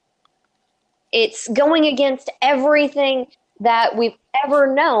taboo. It's going against everything that we've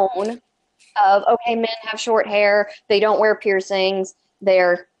ever known of, okay, men have short hair, they don't wear piercings,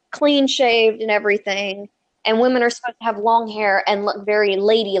 they're clean shaved and everything, and women are supposed to have long hair and look very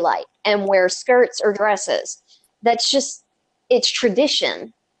ladylike and wear skirts or dresses. That's just, it's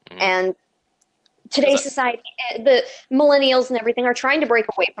tradition. Mm-hmm. And today's society, the millennials and everything are trying to break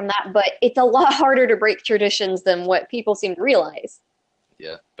away from that, but it's a lot harder to break traditions than what people seem to realize.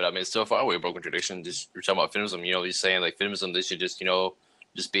 Yeah, but I mean, it's still far away broken tradition. Just you're talking about feminism, you're saying like feminism, they should just,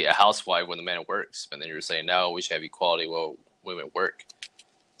 just be a housewife when the man works. And then you're saying now we should have equality while women work.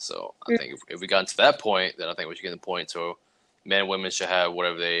 So I think if we got into that point, then I think we should get to the point so men and women should have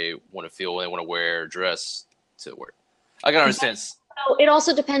whatever they want to feel when they want to wear, dress to work. I can understand. So it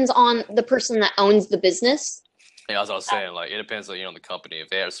also depends on the person that owns the business. Yeah, as I was saying, like it depends on the company.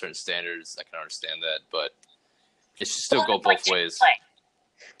 If they have certain standards, I can understand that, but it should still go both ways.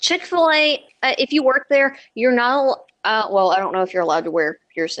 Chick-fil-A, if you work there, you're not. Well, I don't know if you're allowed to wear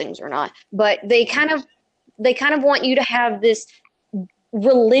piercings or not, but they kind of want you to have this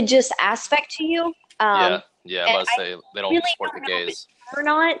religious aspect to you. Yeah. Let's say they don't really support the gays or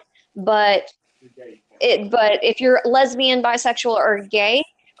not, but if you're lesbian, bisexual, or gay,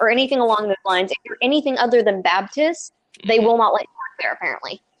 or anything along those lines, if you're anything other than Baptist, they will not let you work there.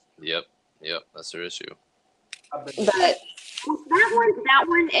 Apparently. Yep, that's their issue. But that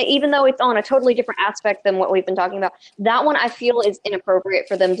one, even though it's on a totally different aspect than what we've been talking about, that one I feel is inappropriate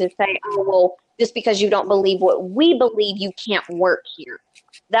for them to say, oh, well, just because you don't believe what we believe, you can't work here.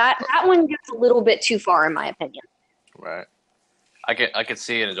 That one gets a little bit too far, in my opinion. Right. I can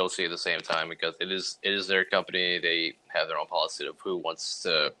see it and don't see it at the same time because it is their company. They have their own policy of who wants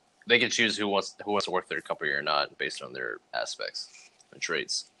to. They can choose who wants to work for their company or not based on their aspects and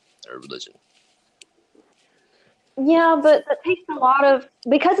traits or religion. Yeah, but that takes a lot of,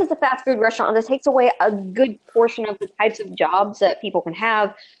 because it's a fast food restaurant, that takes away a good portion of the types of jobs that people can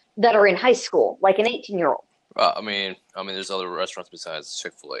have that are in high school, like an 18-year-old. I mean, there's other restaurants besides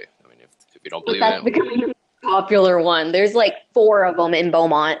Chick-fil-A. I mean, if you don't believe that's becoming a popular one. There's like 4 of them in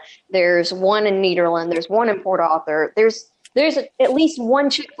Beaumont. There's one in Nederland. There's one in Port Arthur. There's at least one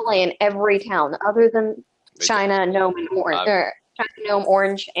Chick-fil-A in every town, other than China, Nome, and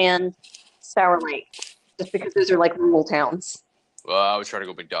Orange, and Sour Lake. Just because those are like rural towns. Well, I would try to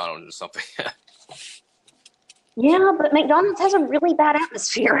go McDonald's or something. Yeah, but McDonald's has a really bad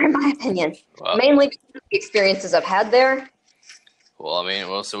atmosphere, in my opinion. Well, mainly because of the experiences I've had there. Well, I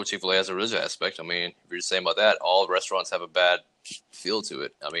mean, so Chick-fil-A has a religious aspect. I mean, if you're just saying about that, all restaurants have a bad feel to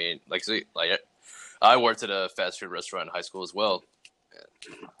it. I mean, like I worked at a fast food restaurant in high school as well.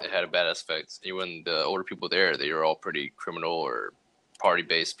 It had a bad aspect. Even the older people there, they were all pretty criminal or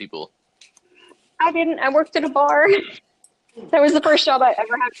party-based people. I didn't. I worked at a bar. That was the first job I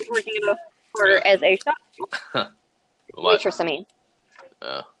ever had, was working at a bar as a shop waitress. I mean,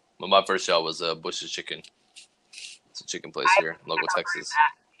 well, my first job was Bush's Chicken. It's a chicken place here in local Texas.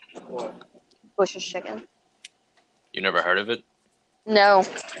 Bush's Chicken. You never heard of it? No.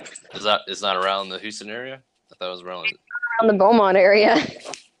 It's not around the Houston area? I thought it was around The Beaumont area.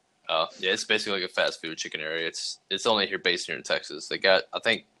 Oh, yeah, it's basically like a fast food chicken area. It's only based here in Texas.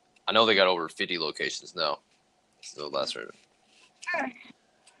 I know they got over 50 locations now. So last heard.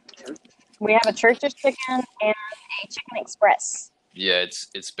 We have a Church's Chicken and a Chicken Express. Yeah,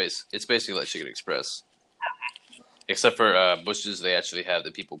 it's basically like Chicken Express. Okay. Except for Bush's, they actually have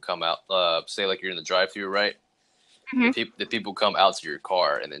the people come out. Say like you're in the drive-thru, right? Mm-hmm. The people come out to your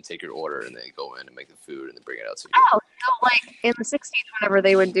car and then take your order and then go in and make the food and then bring it out to you. Oh, so like in the 60s, whenever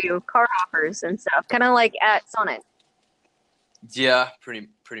they would do car hoppers and stuff, kind of like at Sonic. Yeah, pretty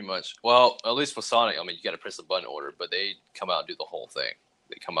much. Well, at least with Sonic, I mean, you got to press the button order, but they come out and do the whole thing.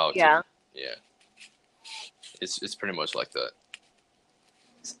 They come out. Yeah. Yeah. It's pretty much like that.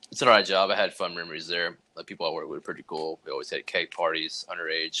 It's an alright job. I had fun memories there. The people I worked with were pretty cool. We always had cake parties,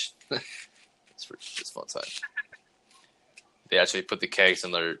 underage. It's fun time. They actually put the cakes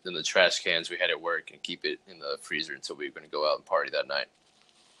in the trash cans we had at work and keep it in the freezer until we were going to go out and party that night.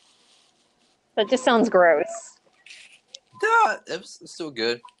 That just sounds gross. Yeah, it was still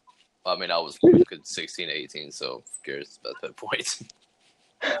good. I mean, I was 16, 18, so who cares about that point?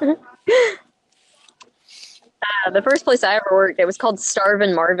 The first place I ever worked, it was called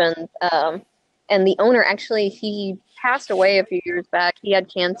Starvin' Marvin. And the owner, actually, he passed away a few years back. He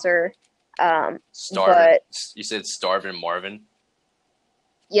had cancer. You said Starvin' Marvin?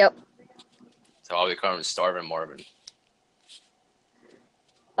 Yep. So I'll be calling Starvin' Marvin.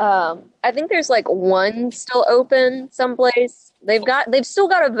 I think there's like one still open someplace. They've still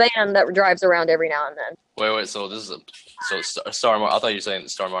got a van that drives around every now and then. Wait. So this is Star Marvin. I thought you were saying that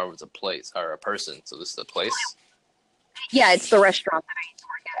Star Marvin was a place or a person. So this is a place. Yeah, it's the restaurant that I used to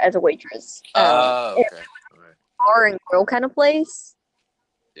work at as a waitress. Okay. It's a bar and grill kind of place.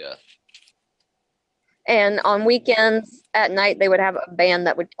 Yeah. And on weekends at night, they would have a band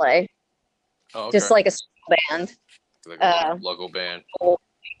that would play. Oh, okay. Just like a band. Like a local band.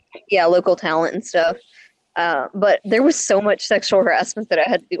 Yeah, local talent and stuff. But there was so much sexual harassment that I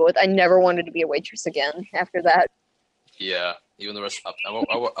had to deal with. I never wanted to be a waitress again after that. Yeah, even the rest.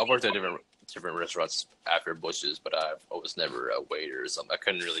 I worked at different restaurants after Bush's, but I was never a waiter or something. I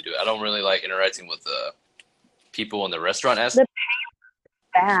couldn't really do it. I don't really like interacting with people in the restaurant aspect.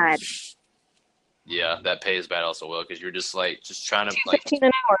 The pay was bad. Yeah, that pay is bad also, well, because you're just trying to like $15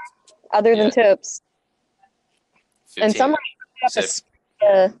 an hour, other than tips. 15, and some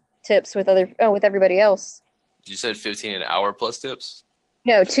have tips with everybody else. You said 15 an hour plus tips?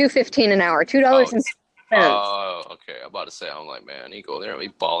 No, $2.15 an hour, $2.50. Oh, okay. I'm about to say, I'm like, man, you go there and be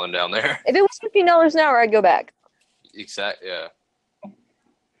balling down there. If it was $15 an hour, I'd go back. Exactly. Yeah.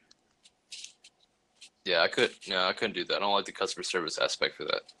 Yeah, I couldn't do that. I don't like the customer service aspect for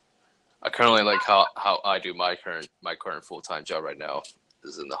that. I currently like how I do my current full-time job right now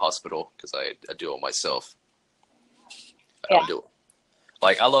is in the hospital because I do it myself. I don't do it.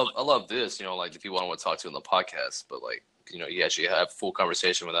 Like I love this, like the people I want to talk to in the podcast, but like, you actually have full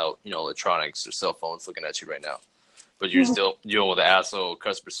conversation without, electronics or cell phones looking at you right now. But you're still dealing with the asshole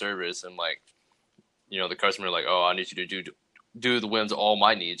customer service and like, the customer like, oh, I need you to do the whims of all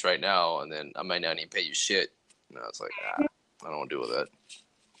my needs right now, and then I might not even pay you shit. It's like, I don't want to deal with that.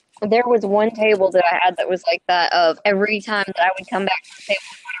 There was one table that I had that was like that. Of every time that I would come back to the table,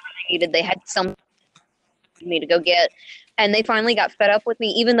 whatever they needed, they had something for me to go get. And they finally got fed up with me,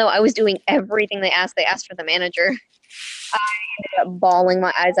 even though I was doing everything they asked. They asked for the manager. I ended up bawling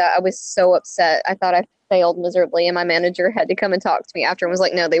my eyes out. I was so upset. I thought I failed miserably, and my manager had to come and talk to me after and was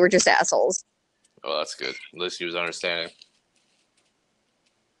like, no, they were just assholes. Oh, that's good. At least he was understanding.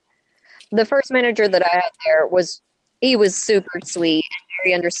 The first manager that I had there was super sweet and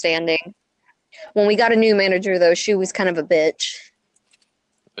very understanding. When we got a new manager, though, she was kind of a bitch.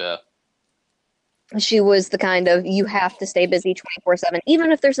 Yeah. She was the kind of, you have to stay busy 24/7,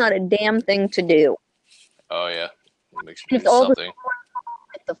 even if there's not a damn thing to do. Oh, yeah. It makes you do something.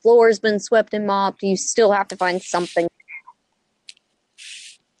 If the floor's been swept and mopped, you still have to find something.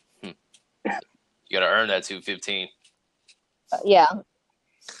 You got to earn that $2.15. Yeah.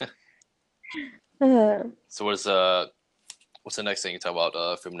 So what's the next thing you talk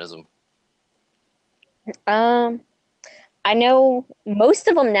about feminism? I know most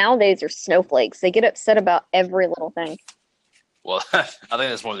of them nowadays are snowflakes. They get upset about every little thing. Well, I think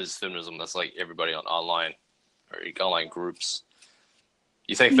that's more than just feminism. That's like everybody on online or online groups.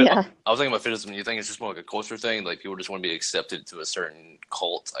 You think? Yeah, I was thinking about feminism. You think it's just more like a culture thing? Like people just want to be accepted to a certain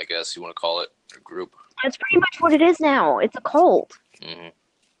cult, I guess you want to call it, or group. that's pretty much what it is now. It's a cult. Hmm.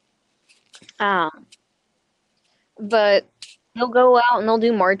 Um, but they'll go out and they'll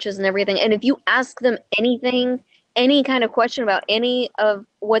do marches and everything. And if you ask them anything, any kind of question about any of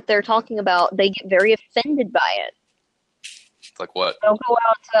what they're talking about, they get very offended by it. Like what? They'll go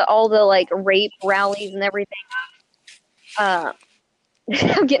out to all the like rape rallies and everything. Uh,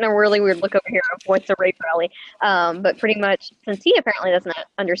 I'm getting a really weird look over here of what's a rape rally. But pretty much, since he apparently doesn't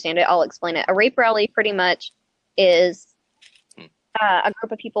understand it, I'll explain it. A rape rally pretty much is a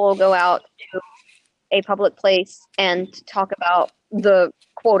group of people will go out to a public place and talk about the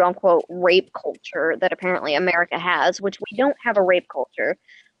quote unquote rape culture that apparently America has, which we don't have a rape culture.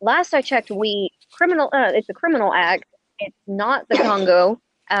 Last I checked, it's a criminal act. It's not the Congo.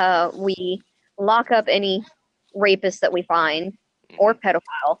 We lock up any rapist that we find or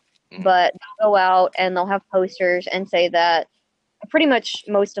pedophile, but they'll go out and they'll have posters and say that pretty much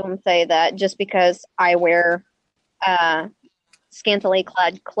most of them say that just because I wear scantily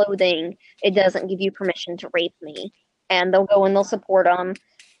clad clothing, it doesn't give you permission to rape me. And they'll go and they'll support them,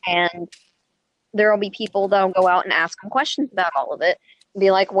 and there will be people that'll go out and ask them questions about all of it. Be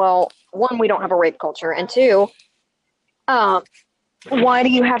like, well, one, we don't have a rape culture, and two, why do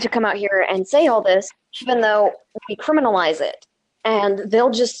you have to come out here and say all this, even though we criminalize it? And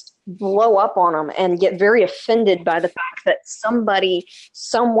they'll just blow up on them and get very offended by the fact that somebody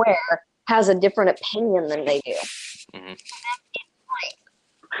somewhere has a different opinion than they do. Mm-hmm. It's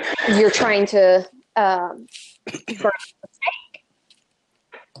like you're trying to burn a mistake.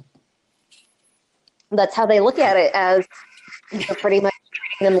 That's how they look at it, as you're pretty much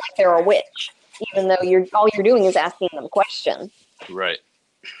treating them like they're a witch, even though all you're doing is asking them questions. Right.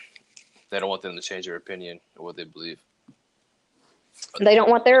 They don't want them to change their opinion or what they believe. They don't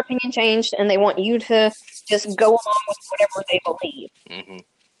want their opinion changed, and they want you to just go along with whatever they believe. Mm-hmm.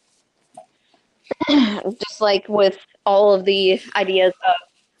 Just like with all of the ideas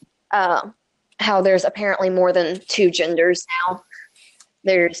of how there's apparently more than two genders now.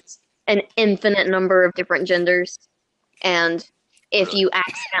 There's an infinite number of different genders, and if you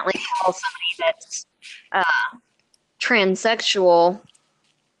accidentally call somebody that's transsexual,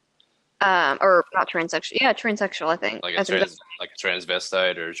 or not transsexual, transsexual, I think. Like a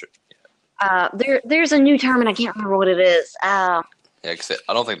transvestite or. There's a new term and I can't remember what it is. Yeah, because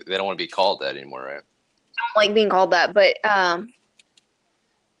I don't think they don't want to be called that anymore, right? Don't like being called that, but I can't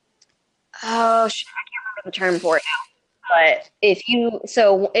remember the term for it now. But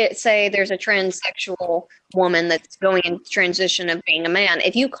say there's a transsexual woman that's going in transition of being a man.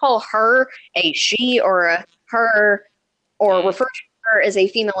 If you call her a she or a her, or refer to her as a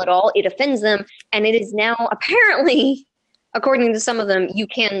female at all, it offends them, and it is now apparently, according to some of them, you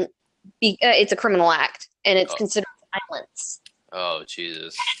can be. It's a criminal act, and it's considered violence. Oh,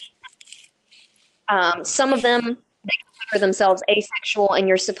 Jesus. Some of them, they consider themselves asexual, and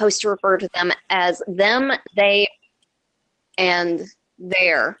you're supposed to refer to them as them, they, and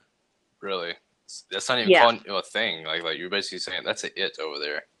their. Really? That's not even calling a thing. Like you're basically saying that's a it over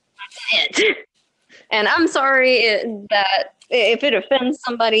there. That's it. And I'm sorry that if it offends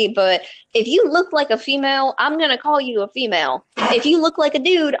somebody, but if you look like a female, I'm going to call you a female. If you look like a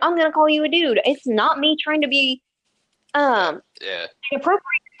dude, I'm going to call you a dude. It's not me trying to be inappropriate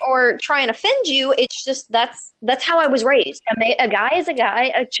or try and offend you. It's just that's how I was raised. A guy is a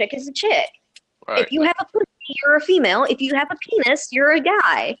guy, a chick is a chick. Right. If you have a pussy, you're a female. If you have a penis, you're a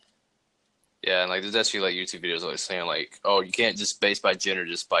guy. Yeah, and like there's actually like YouTube videos like saying like, oh, you can't just base by gender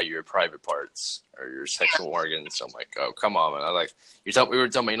just by your private parts or your sexual organs. So I'm like, oh, come on, man. We were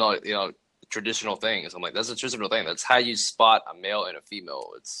talking about, traditional things. I'm like, that's a traditional thing. That's how you spot a male and a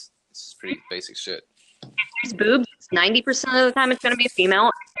female. It's pretty basic shit. If there's boobs, 90% of the time it's going to be a female.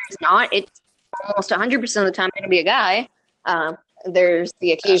 If there's not, it's almost 100% of the time going to be a guy. There's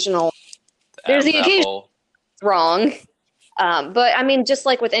the occasional. Wrong. But I mean, just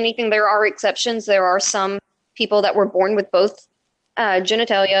like with anything, there are exceptions. There are some people that were born with both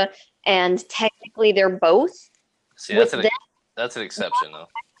genitalia, and technically they're both. See, that's an exception, though.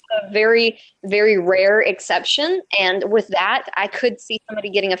 A very, very rare exception. And with that, I could see somebody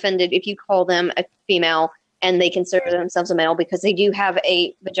getting offended if you call them a female and they consider themselves a male because they do have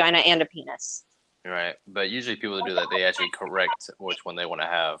a vagina and a penis. Right. But usually people that do that, they actually correct which one they want to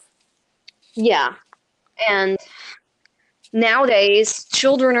have. Yeah. And nowadays,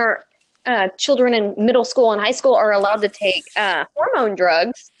 children in middle school and high school are allowed to take hormone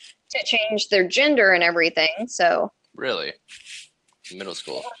drugs to change their gender and everything. So really, middle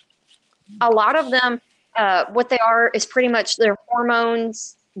school. A lot of them, what they are is pretty much their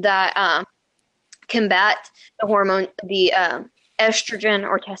hormones that combat the estrogen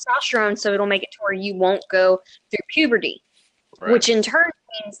or testosterone, so it'll make it to where you won't go through puberty, Right. which in turn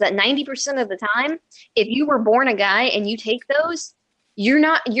means that 90% of the time, if you were born a guy and you take those, your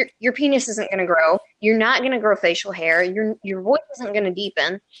penis isn't going to grow. You're not going to grow facial hair. Your voice isn't going to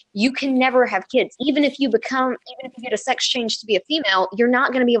deepen. You can never have kids. Even if you get a sex change to be a female, you're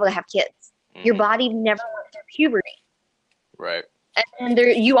not going to be able to have kids. Your body never went through puberty. Right. And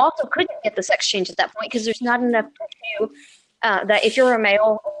you also couldn't get the sex change at that point because there's not enough tissue that if you're a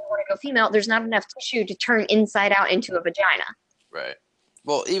male or you want to go female, there's not enough tissue to turn inside out into a vagina. Right.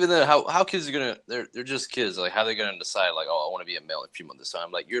 Well, even then, how kids are gonna? They're just kids. Like, how are they gonna decide? Like, oh, I want to be a male in a few months'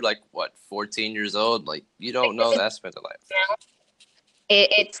 time. Like, you're like what, 14 years old? Like, you don't know that aspect of life.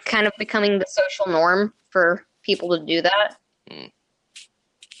 It's kind of becoming the social norm for people to do that. And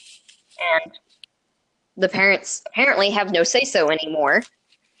the parents apparently have no say-so anymore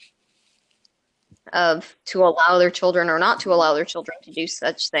of to allow their children or not to allow their children to do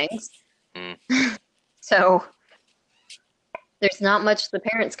such things. So there's not much the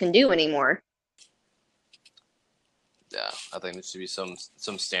parents can do anymore. Yeah, I think there should be some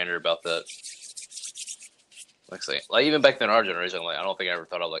standard about that. Like even back then, our generation, like I don't think I ever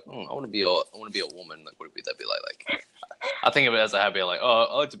thought of like, I want to be a woman. Like, what would that be like? I think of it as a happy, like, oh,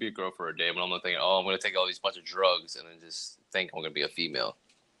 I like to be a girl for a day, but I'm not thinking, oh, I'm going to take all these bunch of drugs and then just think I'm going to be a female.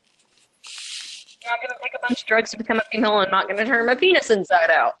 I'm not going to take a bunch of drugs to become a female and I'm not going to turn my penis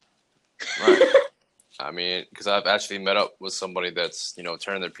inside out. Right. I mean, because I've actually met up with somebody that's,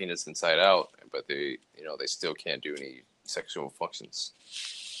 turned their penis inside out, but they still can't do any sexual functions.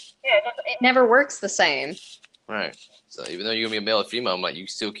 Yeah, it never works the same. Right. So even though you're going to be a male or female, I'm like, you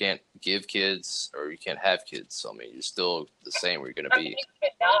still can't give kids or you can't have kids. So, I mean, you're still the same where you're going to be. You can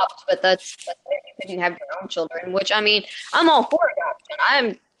adopt, but that's it. You couldn't have your own children, which, I mean, I'm all for adoption.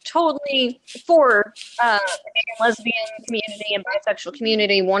 I'm totally for the gay and lesbian community and bisexual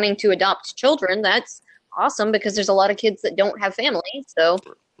community wanting to adopt children. That's awesome because there's a lot of kids that don't have families. So,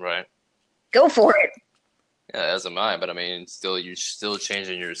 right. Go for it. Yeah, as am I, but I mean, you're still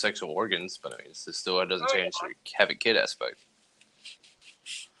changing your sexual organs, but I mean, it doesn't change your have a kid aspect.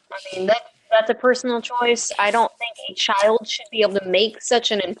 I mean, that's a personal choice. I don't think a child should be able to make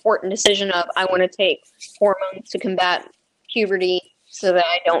such an important decision of, I want to take hormones to combat puberty so that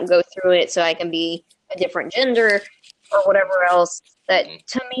I don't go through it, so I can be a different gender or whatever else. That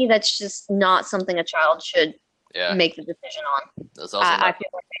to me, that's just not something a child should make the decision on. That's also I feel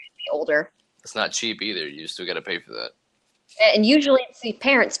like they should be older. It's not cheap either. You still got to pay for that. And usually it's the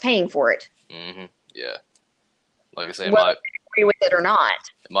parents paying for it. Mm-hmm. Yeah. Like I say, whether they agree with it or not.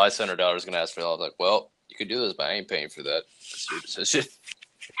 My son or daughter's going to ask for it. I was like, well, you can do this, but I ain't paying for that. That's your decision.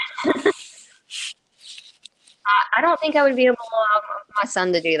 I don't think I would be able to allow my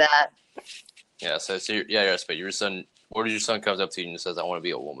son to do that. Yeah, so but your son, what if your son comes up to you and says, I want to be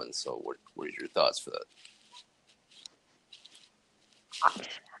a woman? So what are your thoughts for that?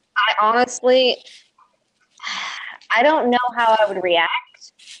 I honestly, I don't know how I would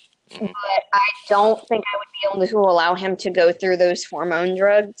react, but I don't think I would be able to allow him to go through those hormone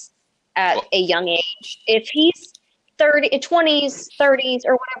drugs at a young age. If he's 20s, 30s,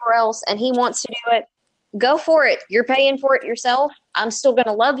 or whatever else, and he wants to do it, go for it. You're paying for it yourself. I'm still going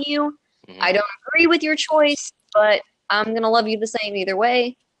to love you. I don't agree with your choice, but I'm going to love you the same either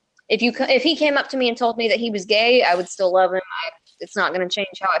way. If he came up to me and told me that he was gay, I would still love him. It's not going to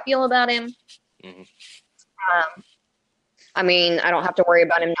change how I feel about him. I mean, I don't have to worry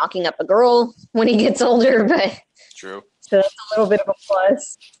about him knocking up a girl when he gets older, but true. So that's a little bit of a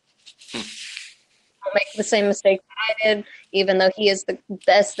plus. I'll make the same mistake that I did, even though he is the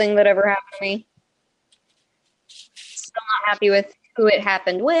best thing that ever happened to me. Still not happy with who it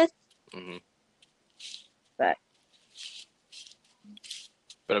happened with.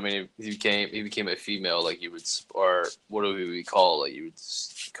 But I mean, if he became a female, like you would, or what do we call? Like you would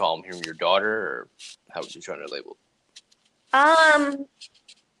call him your daughter, or how was you trying to label? I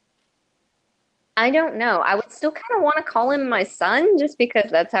don't know. I would still kind of want to call him my son, just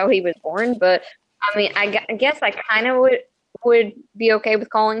because that's how he was born. But I mean, I guess I kind of would be okay with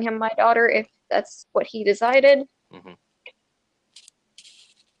calling him my daughter if that's what he decided.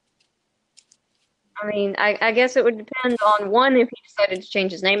 I mean, I guess it would depend on one if he decided to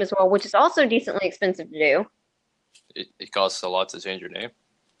change his name as well, which is also decently expensive to do. It costs a lot to change your name?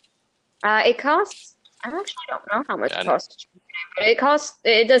 It costs, I actually don't know how much it costs to change your name,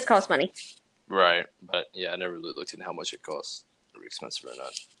 but it does cost money. Right, but yeah, I never really looked into how much it costs, or expensive or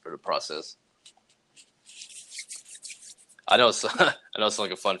not, for the process. I know. I know it's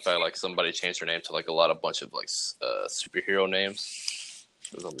like a fun fact. Like somebody changed their name to like a bunch of like superhero names.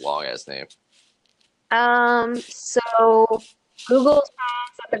 It was a long ass name. So Google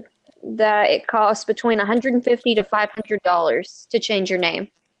says that it costs between $150 to $500 to change your name.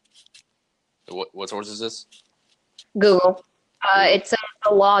 What source is this? Google. It's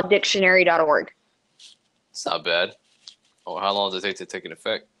lawdictionary.org. It's not bad. Oh, how long does it take to take an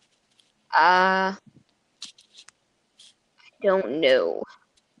effect? Don't know.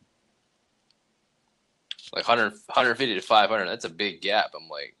 Like 150 to 500. That's a big gap. I'm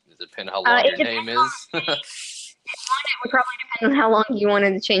like, does it depend how long your name is? It would probably depend on how long you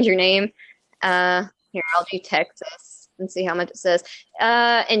wanted to change your name. Here, I'll do Texas and see how much it says.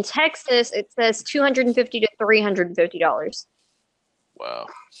 In Texas, it says $250 to $350. Wow.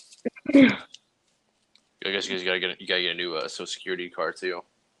 I guess you gotta get a new Social Security card too.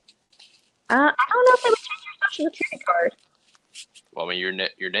 I don't know if they would change your Social Security card. Well, I mean,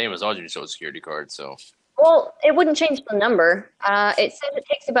 your name is on your Social Security card, so. Well, it wouldn't change the number. It says it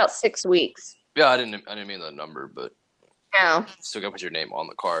takes about 6 weeks. Yeah, I didn't mean the number, but. No. Still gotta put your name on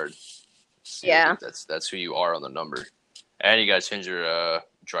the card. Yeah. That's who you are on the number, and you gotta change your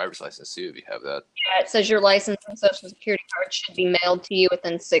driver's license too if you have that. Yeah, it says your license and Social Security card should be mailed to you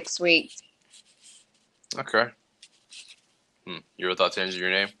within 6 weeks. Okay. You ever thought changing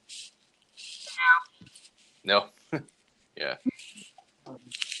your name? No. Yeah.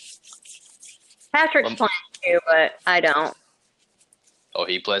 Patrick's planning to, but I don't. Oh,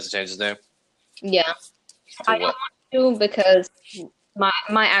 he plans to change his name? Yeah. To I don't want to because my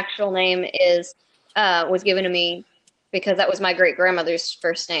actual name was given to me because that was my great grandmother's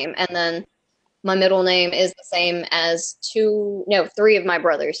first name, and then my middle name is the same as 3 of my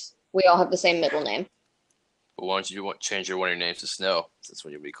brothers. We all have the same middle name. But why don't you change one of your names to Snow? That's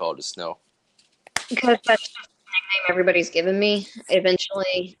what you'll be called, to Snow. Because that's just the nickname everybody's given me.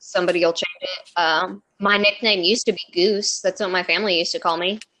 Eventually, somebody will change it. My nickname used to be Goose. That's what my family used to call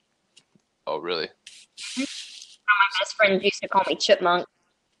me. Oh, really? My best friends used to call me Chipmunk.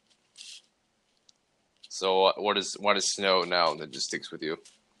 So why does Snow now that just sticks with you?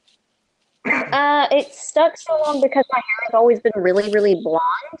 It stuck so long because my hair has always been really, really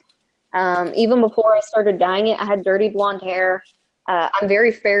blonde. Even before I started dyeing it, I had dirty blonde hair. I'm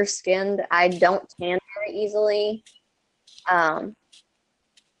very fair-skinned. I don't tan very easily. And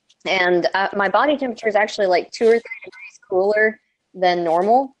my body temperature is actually like 2 or 3 degrees cooler than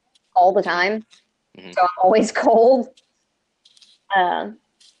normal all the time. Mm-hmm. So I'm always cold.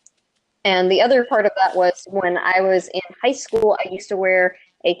 And the other part of that was when I was in high school, I used to wear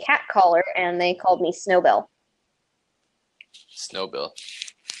a cat collar, and they called me Snowbell. Snowbell.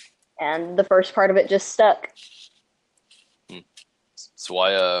 And the first part of it just stuck. So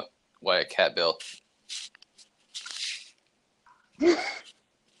why a cat bill?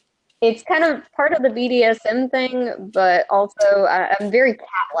 It's kind of part of the BDSM thing, but also I'm very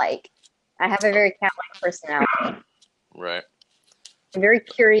cat-like. I have a very cat-like personality. Right. I'm very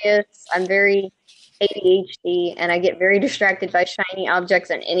curious. I'm very ADHD, and I get very distracted by shiny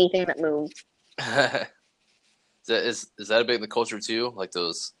objects and anything that moves. Is that a big in the culture too? Like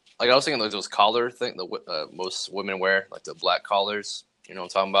those, like I was thinking like those collar thing that most women wear, like the black collars. You know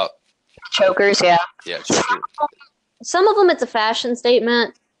what I'm talking about? Chokers, yeah. Yeah, choker. Some of them it's a fashion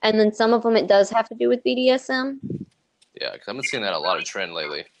statement, and then some of them it does have to do with BDSM. Yeah, because I've been seeing that a lot of trend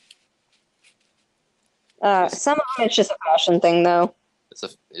lately. Some of them it's just a fashion thing, though.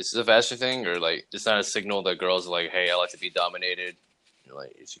 Is it a fashion thing, or like it's not a signal that girls are like, hey, I like to be dominated. You're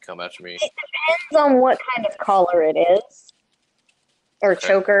like, you should come after me. It depends on what kind of collar it is, or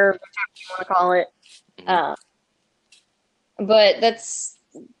choker, whatever you want to call it. Mm-hmm. But that's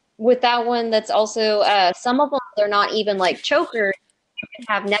with that one. That's also some of them. They're not even like chokers. You can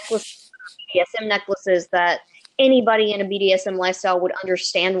have necklaces, BDSM necklaces that anybody in a BDSM lifestyle would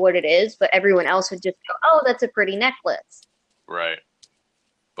understand what it is, but everyone else would just go, "Oh, that's a pretty necklace." Right.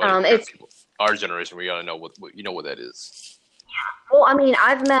 But it's our generation. We gotta know what what that is. Yeah. Well, I mean,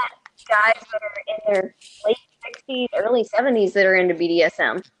 I've met guys that are in their late 60s, early 70s that are into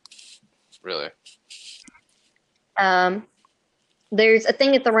BDSM. Really? There's a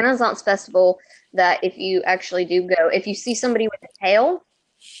thing at the Renaissance Festival that if you actually do go, if you see somebody with a tail,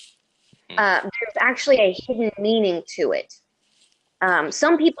 there's actually a hidden meaning to it.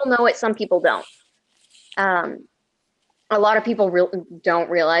 Some people know it, some people don't. A lot of people don't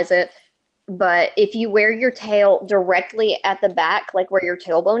realize it, but if you wear your tail directly at the back, like where your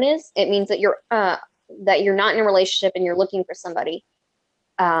tailbone is, it means that you're not in a relationship and you're looking for somebody.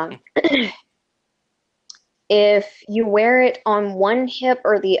 If you wear it on one hip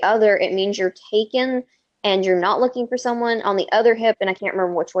or the other, it means you're taken and you're not looking for someone. On the other hip, and I can't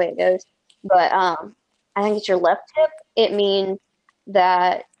remember which way it goes, but I think it's your left hip. It means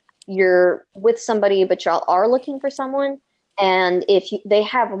that you're with somebody, but y'all are looking for someone. And if they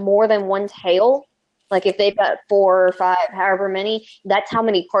have more than one tail, like if they've got 4 or 5, however many, that's how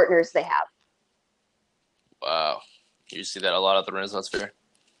many partners they have. Wow. You see that a lot at the Renaissance Fair?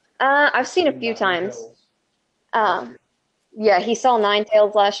 I've seen a few times. Yeah, he saw 9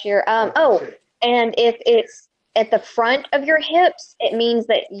 tails last year. And if it's at the front of your hips, it means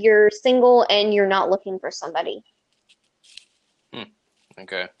that you're single and you're not looking for somebody.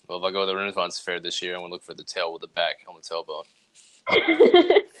 Okay. Well, if I go to the Renaissance Fair this year, I'm gonna look for the tail with the back on the tailbone.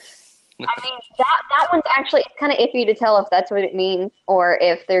 I mean, that one's actually kind of iffy to tell if that's what it means or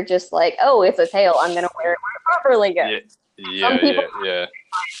if they're just like, oh, it's a tail, I'm going to wear it properly good. Yeah.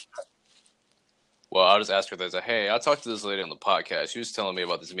 Well, I'll just ask her this. Hey, I talked to this lady on the podcast. She was telling me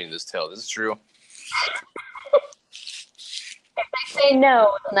about this meaning this tail. Is this true? If they say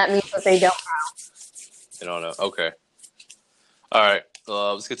no, then that means that they don't know. They don't know. Okay. All right.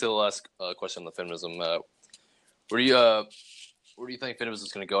 Let's get to the last question on the feminism. Where do you think feminism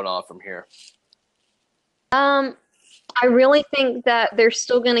is going to go on from here? I really think that they're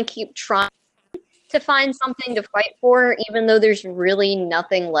still going to keep trying to find something to fight for, even though there's really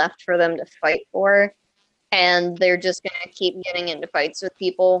nothing left for them to fight for. And they're just going to keep getting into fights with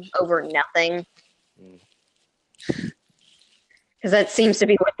people over nothing. Because that seems to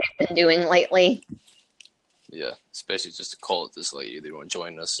be what they've been doing lately. Yeah, especially just to call it this lady. They don't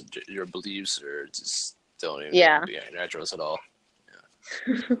join us, your beliefs, or just don't even be interact with us at all.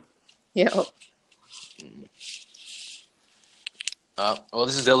 Yeah. Well,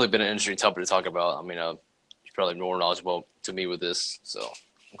 this has definitely been an interesting topic to talk about. I mean, you're probably more knowledgeable to me with this, so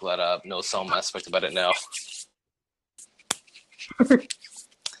I'm glad I know some aspect about it now. But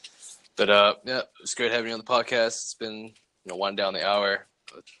yeah, it's great having you on the podcast. It's been winding down the hour.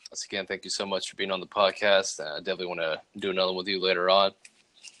 But once again, thank you so much for being on the podcast. I definitely want to do another one with you later on.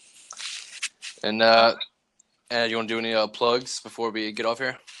 And you want to do any plugs before we get off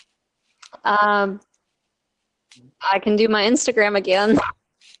here? I can do my Instagram again.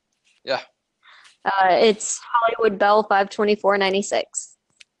 Yeah. It's Hollywood Belle 52496.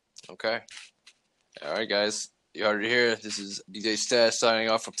 Okay. All right, guys. You heard it here. This is DJ Stash signing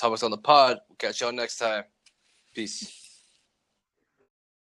off from Topics on the Pod. We'll catch y'all next time. Peace.